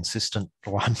security consistent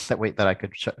one that I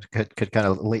could kind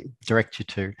of direct you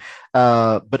to,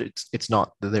 but it's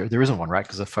not there isn't one, right?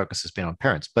 Because the focus has been on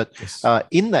parents. But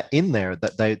in there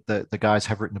that the guys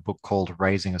have written a book called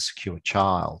Raising a Secure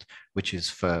Child, which is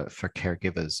for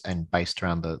caregivers and based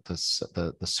around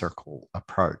the circle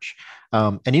approach.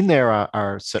 And in there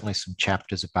are certainly some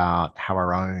chapters about how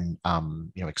our own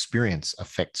experience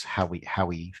affects how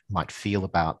we might feel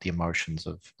about the emotions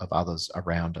of others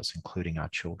around us, including our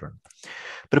children.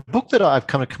 But a book that I've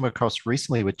come across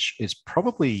recently, which is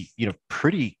probably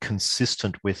pretty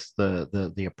consistent with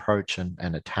the approach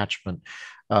and attachment,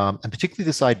 and particularly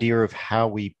this idea of how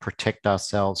we protect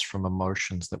ourselves from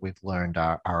emotions that we've learned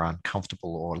are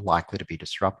uncomfortable or likely to be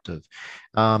disruptive,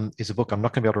 is a book. I'm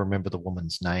not going to be able to remember the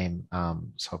woman's name,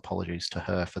 so apologies to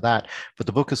her for that. But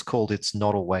the book is called It's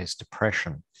Not Always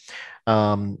Depression.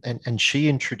 And she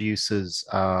introduces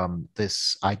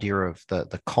this idea of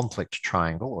the conflict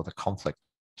triangle, or the conflict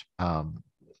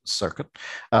circuit,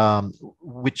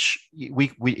 which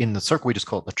we in the circle we just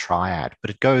call it the triad,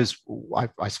 but it goes,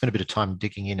 I spent a bit of time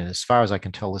digging in, and as far as I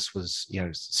can tell, this was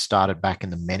started back in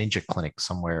the Menninger Clinic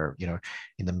somewhere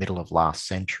in the middle of last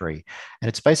century. And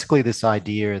it's basically this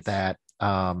idea that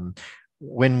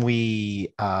when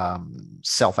we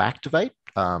self-activate,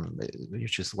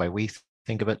 which is the way we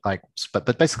think of it,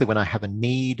 but basically when I have a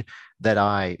need that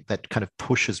kind of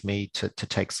pushes me to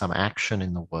take some action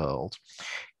in the world,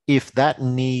 if that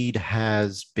need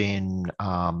has been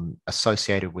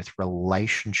associated with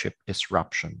relationship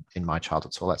disruption in my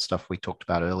childhood, so all that stuff we talked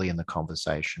about early in the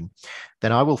conversation,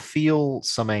 then I will feel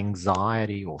some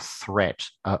anxiety or threat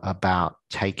about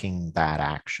taking that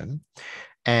action.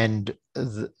 And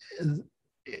the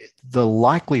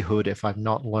likelihood, if I've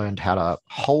not learned how to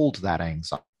hold that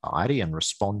anxiety and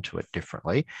respond to it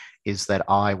differently, is that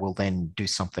I will then do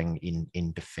something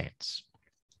in defense,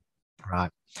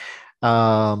 right?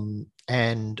 And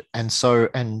so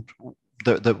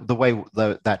the way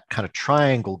that kind of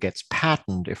triangle gets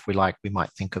patterned, if we like, we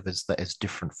might think of as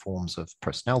different forms of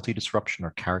personality disruption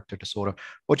or character disorder,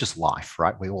 or just life,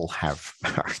 right? We all have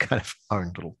our kind of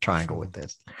own little triangle with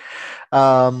this.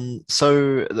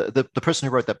 So the person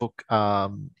who wrote that book,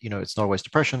 It's Not Always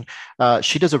Depression,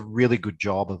 she does a really good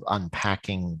job of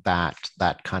unpacking that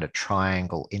kind of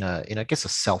triangle in I guess a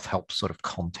self-help sort of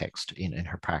context in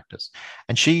her practice.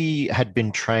 And she had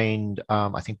been trained,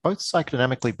 I think, both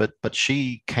psychodynamically, but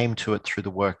she came to it through the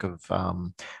work of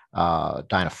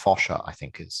Diana Fosher, I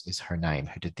think is her name,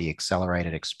 who did the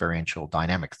accelerated experiential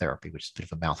dynamic therapy, which is a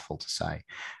bit of a mouthful to say.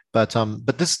 But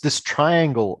this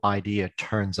triangle idea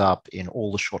turns up in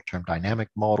all the short-term dynamic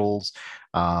models,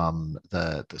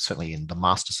 certainly in the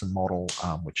Masterson model,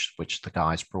 which the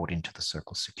guys brought into the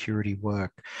circle security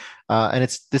work, and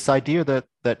it's this idea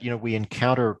that we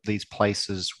encounter these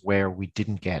places where we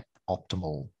didn't get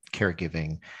optimal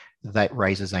caregiving that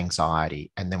raises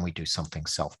anxiety, and then we do something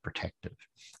self-protective.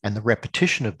 And the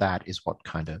repetition of that is what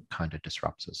kind of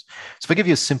disrupts us. So if I give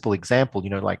you a simple example,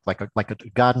 like a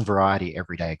garden variety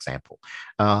everyday example,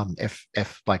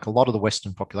 if like a lot of the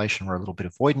Western population were a little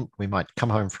bit avoidant, we might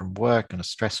come home from work on a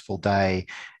stressful day,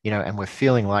 and we're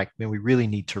feeling like we really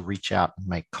need to reach out and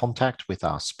make contact with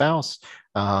our spouse,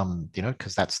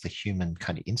 because that's the human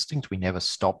kind of instinct. We never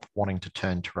stop wanting to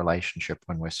turn to relationship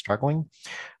when we're struggling.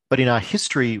 But in our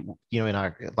history, with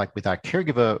our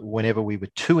caregiver, whenever we were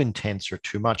too intense or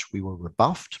too much, we were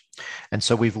rebuffed. And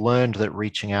so we've learned that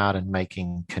reaching out and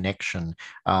making connection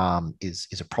is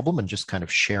a problem, and just kind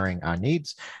of sharing our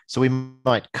needs. So we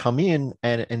might come in,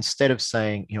 and instead of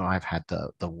saying, I've had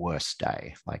the worst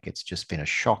day, like it's just been a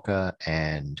shocker,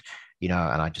 and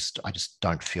and I just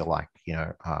don't feel like,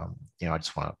 I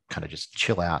just want to kind of just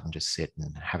chill out and just sit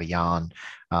and have a yarn,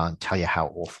 and tell you how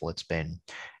awful it's been.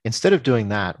 Instead of doing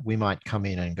that, we might come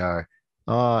in and go,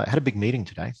 I had a big meeting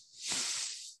today.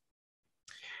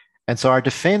 And so our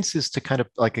defense is to kind of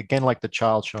like the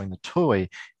child showing the toy,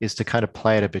 is to kind of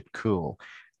play it a bit cool.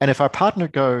 And if our partner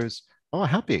goes, oh,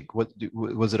 how big?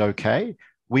 Was it okay?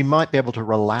 We might be able to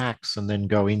relax and then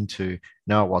go into,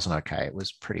 no, it wasn't okay. It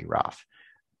was pretty rough.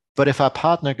 But if our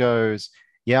partner goes,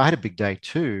 yeah, I had a big day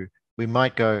too, we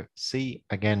might go, see,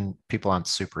 again, people aren't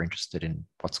super interested in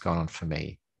what's going on for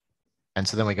me. And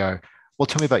so then we go, well,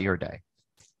 tell me about your day.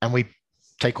 And we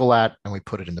take all that and we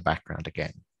put it in the background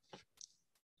again.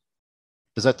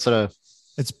 Does that sort of...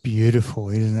 It's beautiful,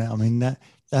 isn't it? I mean,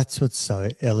 that's what's so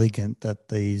elegant, that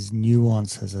these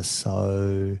nuances are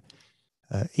so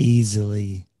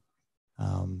easily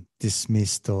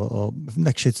dismissed, or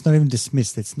actually it's not even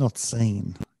dismissed, it's not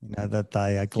seen, that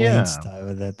they are glanced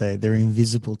over, that they're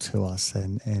invisible to us,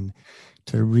 and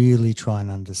to really try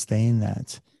and understand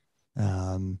that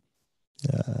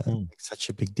makes such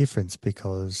a big difference,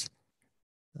 because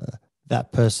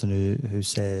that person who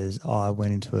says, oh, I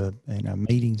went into a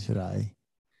meeting today,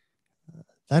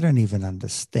 they don't even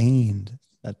understand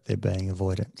that they're being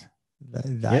avoidant.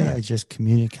 They are just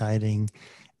communicating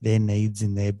their needs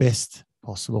in their best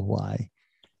possible way.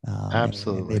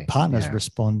 Absolutely. And their partner's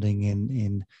responding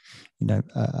in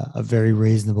a very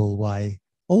reasonable way,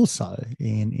 also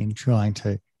in trying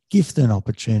to give them an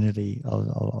opportunity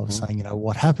of saying,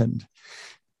 what happened.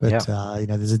 But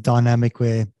there's a dynamic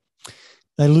where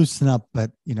they loosen up,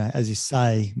 but as you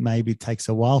say, maybe it takes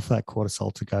a while for that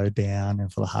cortisol to go down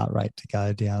and for the heart rate to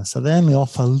go down. So they only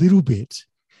offer a little bit,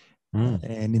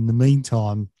 and in the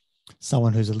meantime,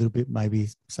 someone who's a little bit, maybe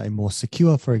say more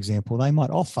secure, for example, they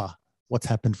might offer what's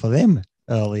happened for them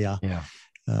earlier,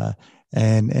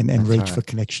 and reach for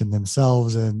connection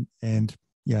themselves, and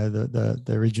the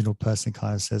original person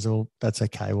kind of says, oh, that's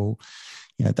okay, well,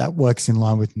 that works in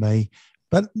line with me.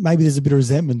 But maybe there's a bit of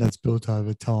resentment that's built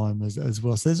over time as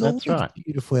well. So there's all these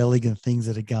beautiful, elegant things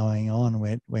that are going on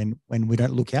when we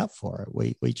don't look out for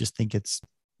it. We just think it's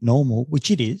normal,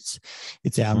 which it is.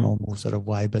 It's our normal sort of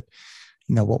way. But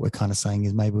what we're kind of saying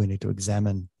is maybe we need to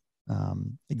examine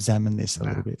this a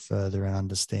little bit further and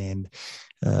understand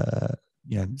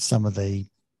some of the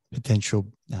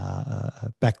potential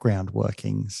background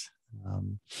workings.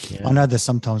 I know that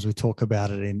sometimes we talk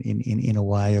about it in a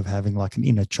way of having like an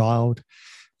inner child.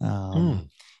 I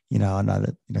know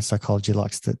that psychology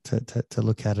likes to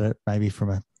look at it maybe from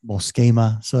a more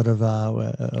schema sort of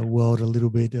a world, a little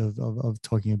bit of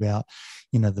talking about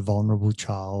the vulnerable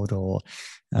child, or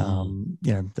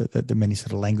the many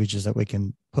sort of languages that we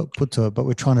can put to it. But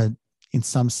we're trying to, in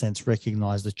some sense,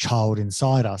 recognize the child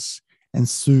inside us and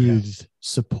soothe,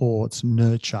 support,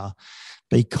 nurture.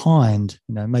 Be kind,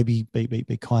 maybe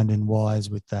be kind and wise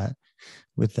with that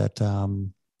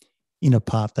inner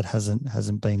part that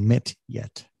hasn't been met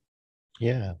yet.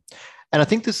 Yeah, And I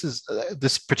think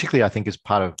this particularly, I think, is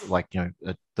part of, like,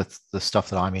 the stuff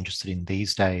that I'm interested in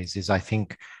these days is, I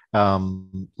think,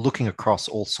 looking across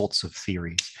all sorts of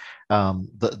theories.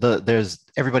 There's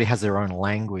everybody has their own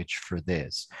language for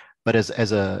this, but as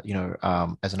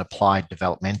an applied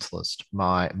developmentalist,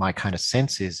 my kind of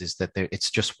sense is that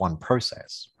it's just one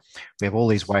process. We have all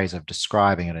these ways of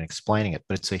describing it and explaining it,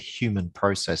 but it's a human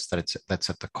process that's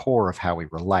at the core of how we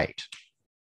relate.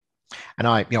 And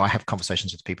I have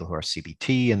conversations with people who are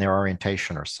CBT in their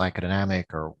orientation, or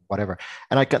psychodynamic, or whatever,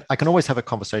 and I can always have a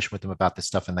conversation with them about this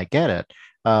stuff, and they get it.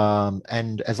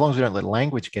 And as long as we don't let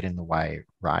language get in the way,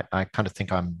 right? I kind of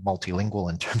think I'm multilingual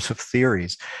in terms of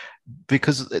theories,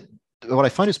 because what I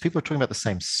find is people are talking about the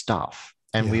same stuff,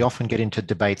 and we often get into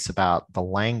debates about the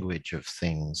language of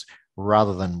things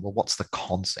rather than, well, what's the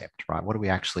concept, right? What are we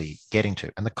actually getting to?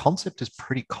 And the concept is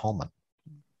pretty common.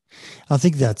 I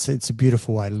think it's a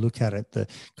beautiful way to look at it,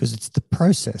 because it's the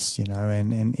process,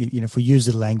 and if we use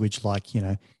a language like,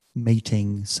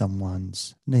 meeting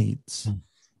someone's needs,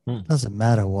 it doesn't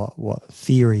matter what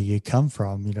theory you come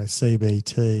from,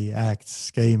 CBT, ACT,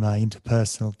 schema,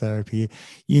 interpersonal therapy,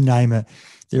 you name it.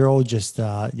 They're all just,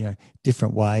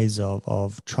 different ways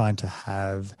of trying to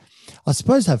have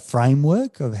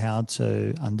framework of how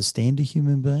to understand a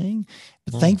human being.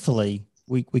 But thankfully,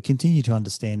 we continue to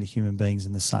understand human beings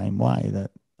in the same way,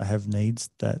 that they have needs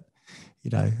that,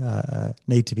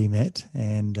 need to be met.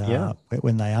 And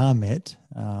when they are met,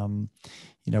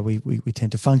 we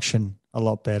tend to function a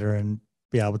lot better and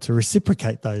be able to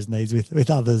reciprocate those needs with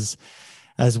others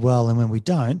as well. And when we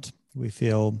don't, we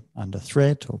feel under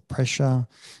threat or pressure,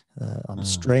 under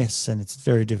stress, and it's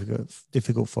very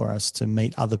difficult for us to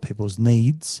meet other people's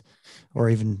needs, or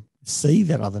even see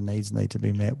that other needs need to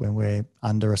be met when we're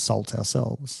under assault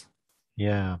ourselves.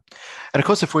 Yeah. And of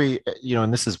course, if we,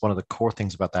 and this is one of the core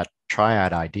things about that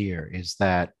triad idea, is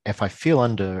that if I feel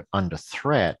under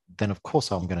threat, then of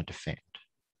course I'm going to defend.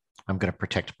 I'm going to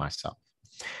protect myself.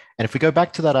 And if we go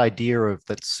back to that idea of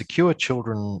that secure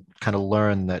children kind of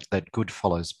learn that good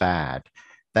follows bad,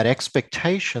 that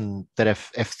expectation that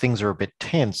if things are a bit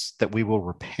tense, that we will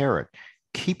repair it,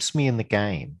 keeps me in the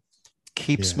game,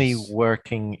 keeps me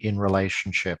working in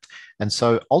relationship. And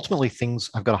so ultimately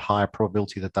I've got a higher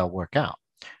probability that they'll work out,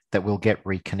 that we'll get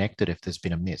reconnected if there's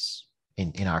been a miss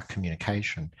in our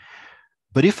communication.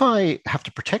 But if I have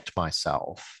to protect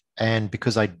myself, and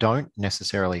because I don't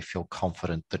necessarily feel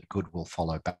confident that good will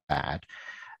follow bad,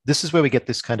 this is where we get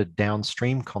this kind of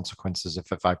downstream consequences.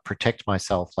 If I protect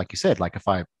myself, like you said, like if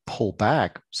I pull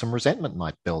back, some resentment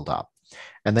might build up.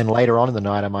 And then later on in the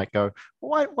night, I might go,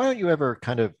 why don't you ever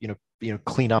kind of,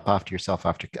 clean up after yourself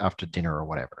after dinner or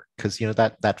whatever? Because,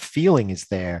 that feeling is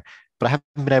there, but I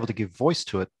haven't been able to give voice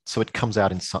to it. So it comes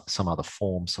out in some other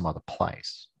form, some other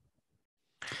place.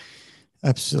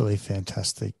 Absolutely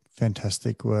fantastic.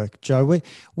 Fantastic work, Joe.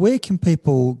 Where can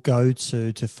people go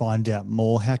to find out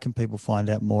more? How can people find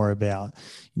out more about,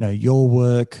 your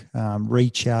work?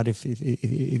 Reach out if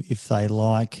they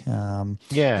like. Even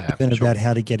about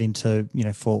how to get into,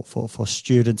 for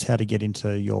students, how to get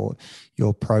into your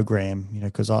program.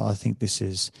 Because I think this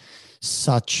is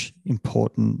such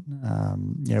important,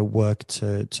 work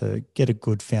to get a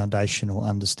good foundational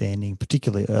understanding,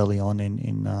 particularly early on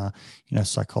in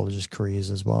psychologist careers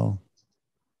as well.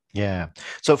 Yeah.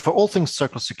 So for all things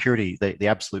Circle Security, the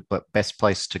absolute best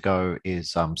place to go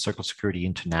is Circle Security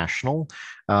International.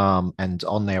 And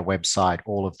on their website,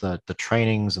 all of the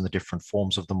trainings and the different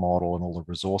forms of the model and all the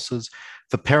resources.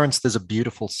 For parents, there's a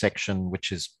beautiful section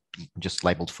which is just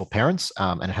labeled for parents,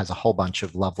 and it has a whole bunch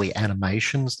of lovely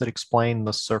animations that explain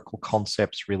the circle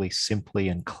concepts really simply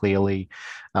and clearly.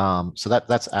 So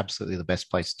that's absolutely the best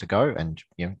place to go, and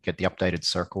get the updated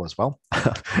circle as well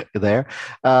there.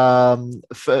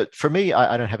 For me,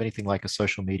 I don't have anything like a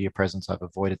social media presence. I've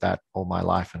avoided that all my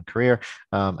life and career,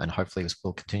 and hopefully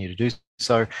will continue to do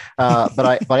so.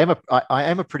 But I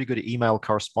am a pretty good email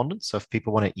correspondent. So if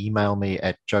people want to email me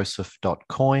at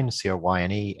joseph.coyne,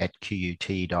 COYNE,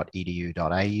 @qut.edu.au,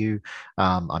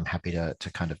 I'm happy to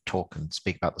kind of talk and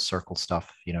speak about the circle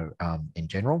stuff, in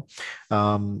general.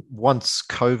 Once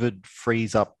COVID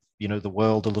frees up the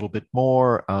world a little bit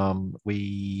more,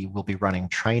 we will be running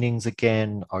trainings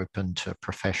again, open to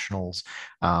professionals.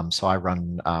 So I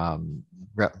run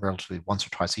relatively once or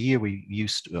twice a year. We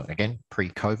used to, again,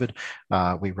 pre-COVID,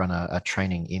 we run a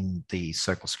training in the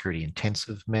Circle Security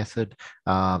Intensive method,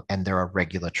 and there are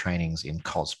regular trainings in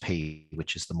COSP,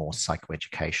 which is the more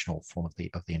psychoeducational form of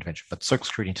the intervention. But Circle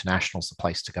Security International is the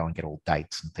place to go and get all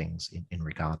dates and things in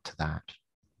regard to that.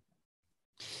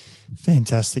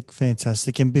 Fantastic.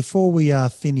 And before we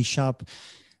finish up,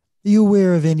 are you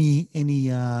aware of any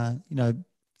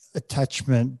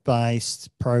attachment-based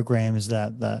programs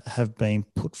that have been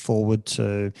put forward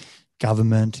to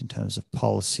government in terms of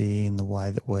policy and the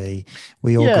way that we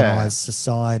organise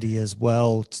society as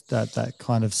well, that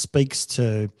kind of speaks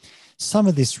to some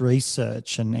of this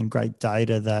research and great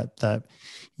data that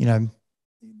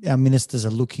our ministers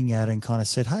are looking at and kind of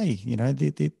said, hey,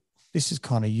 this is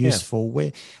kind of useful.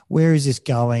 Where is this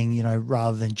going?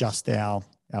 Rather than just our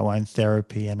own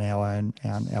therapy and our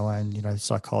own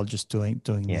psychologists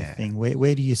doing their thing.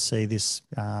 Where do you see this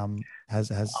has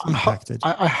impacted?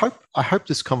 I hope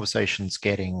this conversation's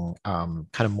getting kind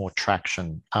of more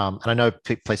traction. And I know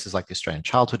places like the Australian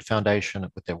Childhood Foundation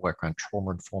with their work around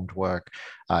trauma-informed work.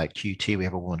 QUT, we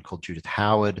have a woman called Judith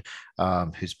Howard,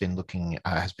 who's been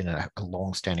has been a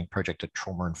long-standing project at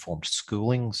trauma-informed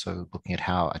schooling. So looking at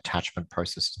how attachment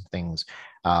processes and things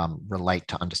relate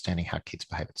to understanding how kids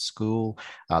behave at school.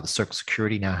 The Circle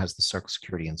Security now has the Circle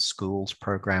Security in Schools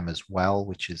program as well,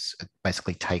 which is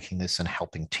basically taking this and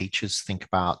helping teachers think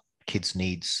about kids'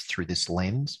 needs through this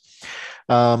lens.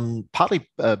 Partly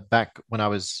back when I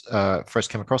was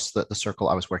first came across the Circle,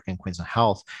 I was working in Queensland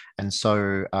Health, and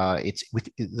so it's with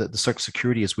the Circle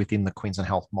Security is within the Queensland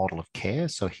Health model of care.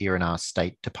 So here in our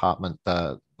state department,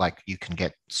 like you can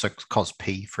get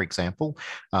COSP, for example,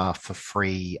 for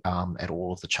free at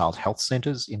all of the child health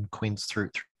centres in Queens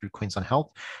through Queensland Health,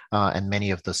 and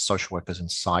many of the social workers and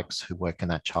psychs who work in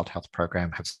that child health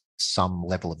program have some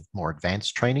level of more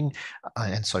advanced training,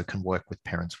 and so can work with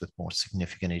parents with more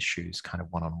significant issues kind of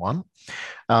one-on-one.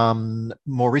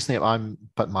 More recently,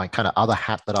 but my kind of other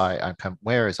hat that I can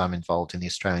wear is I'm involved in the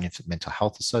Australian Infant Mental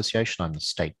Health Association. I'm the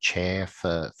state chair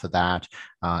for that,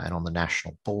 and on the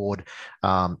national board.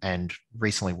 And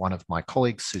recently, one of my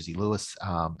colleagues, Susie Lewis,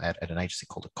 at an agency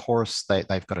called Chorus,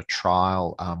 they've got a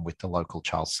trial with the local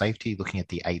child safety looking at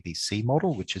the ABC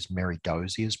model, which is Mary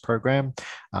Dozier's program,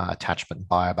 Attachment and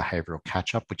Biobehavioral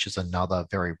Catch-Up, which is another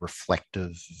very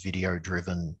reflective,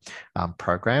 video-driven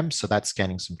program. So that's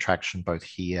gaining some traction both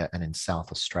here and in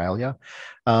South Australia.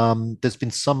 There's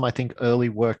been some, I think, early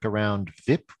work around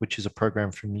VIP, which is a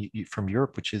program from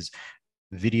Europe, which is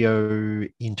video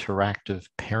interactive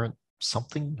parent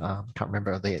something. Can't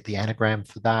remember the anagram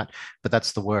for that, but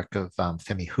that's the work of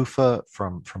Femi Hoofer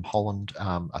from Holland.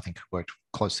 I think who worked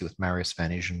closely with Marius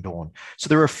van Isendorn. So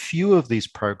there are a few of these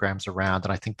programs around,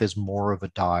 and I think there's more of a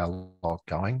dialogue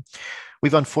going.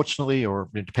 We've unfortunately, or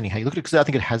depending how you look at it, because I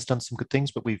think it has done some good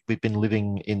things, but we've been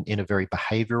living in a very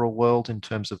behavioral world in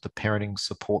terms of the parenting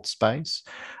support space.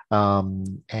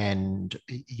 And,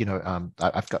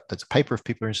 I've got, there's a paper, if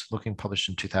people are interested looking, published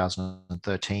in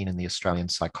 2013 in the Australian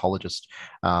Psychologist,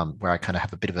 where I kind of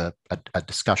have a bit of a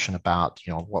discussion about,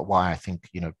 why I think,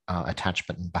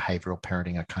 attachment and behavioral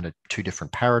parenting are kind of two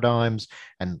different paradigms,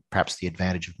 and perhaps the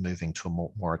advantage of moving to a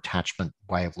more attachment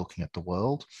way of looking at the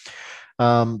world.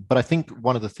 But I think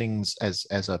one of the things, as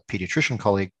a pediatrician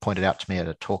colleague pointed out to me at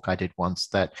a talk I did once,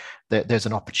 that there's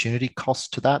an opportunity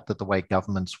cost to that the way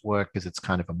governments work is it's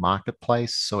kind of a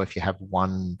marketplace. So if you have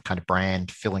one kind of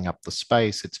brand filling up the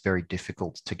space, it's very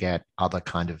difficult to get other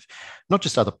kind of, not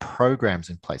just other programs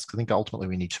in place. I think ultimately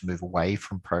we need to move away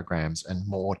from programs and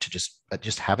more to just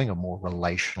having a more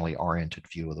relationally oriented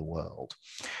view of the world.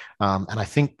 And I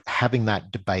think having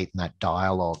that debate and that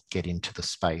dialogue get into the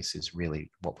space is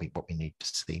really what we need to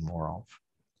see more of.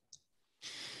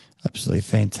 Absolutely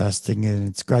fantastic, and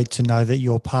it's great to know that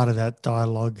you're part of that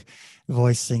dialogue,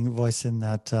 voicing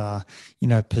that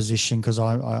position, because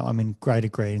I'm in great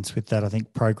agreement with that. I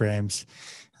think programs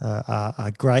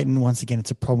are great, and once again, it's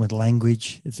a problem with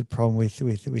language. It's a problem with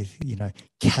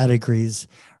categories,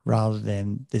 rather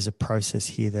than there's a process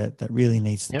here that really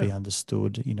needs to be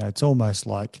understood. It's almost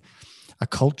like a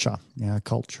culture, a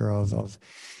culture of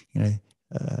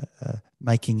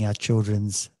making our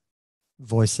children's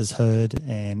voices heard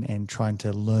and trying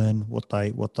to learn what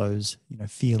those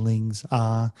feelings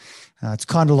are. It's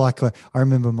kind of like I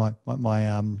remember my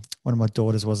one of my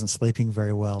daughters wasn't sleeping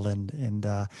very well, and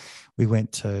we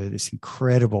went to this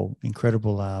incredible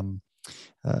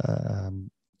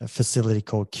facility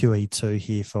called QE2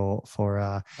 here for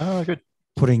good.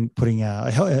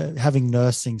 Having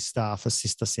nursing staff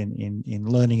assist us in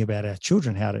learning about our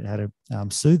children, how to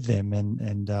soothe them,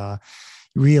 and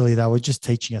really they were just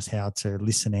teaching us how to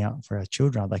listen out for our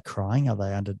children. Are they crying? Are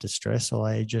they under distress? Or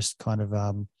are they just kind of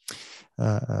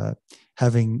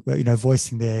having,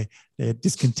 voicing their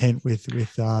discontent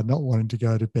with not wanting to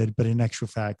go to bed, but in actual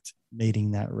fact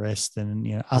needing that rest,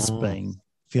 and us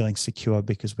feeling secure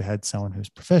because we had someone who's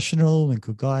professional and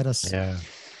could guide us.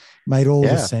 Made all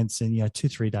the sense. And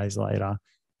 2-3 days later,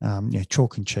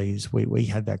 chalk and cheese. We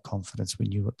had that confidence. We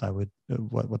knew what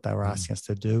they were asking us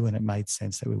to do, and it made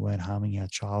sense that we weren't harming our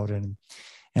child, and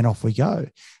off we go.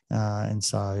 And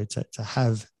so to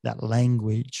have that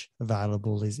language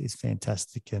available is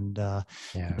fantastic, and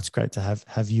it's great to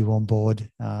have you on board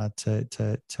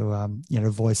to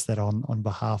voice that on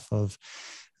behalf of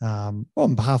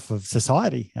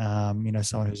society.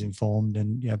 Someone who's informed,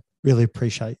 and really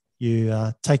appreciate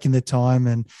you taking the time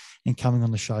and coming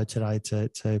on the show today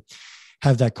to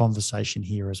have that conversation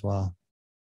here as well.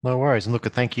 No worries. And look,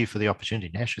 thank you for the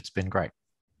opportunity, Nesh. It's been great.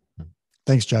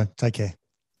 Thanks, Joe. Take care.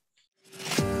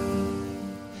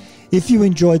 If you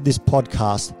enjoyed this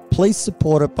podcast, please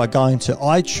support it by going to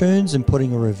iTunes and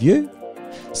putting a review,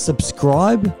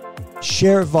 subscribe,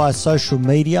 share it via social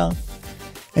media,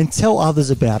 and tell others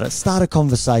about it. Start a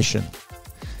conversation.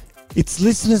 It's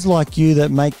listeners like you that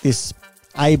make this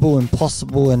able and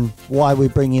possible, and why we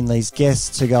bring in these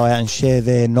guests to go out and share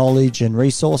their knowledge and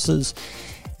resources.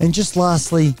 And just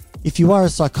lastly, if you are a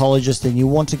psychologist and you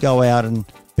want to go out and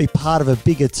be part of a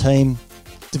bigger team,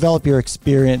 develop your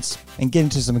experience and get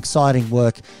into some exciting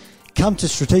work, come to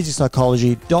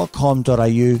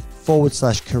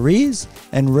strategicpsychology.com.au/careers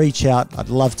and reach out. I'd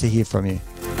love to hear from you.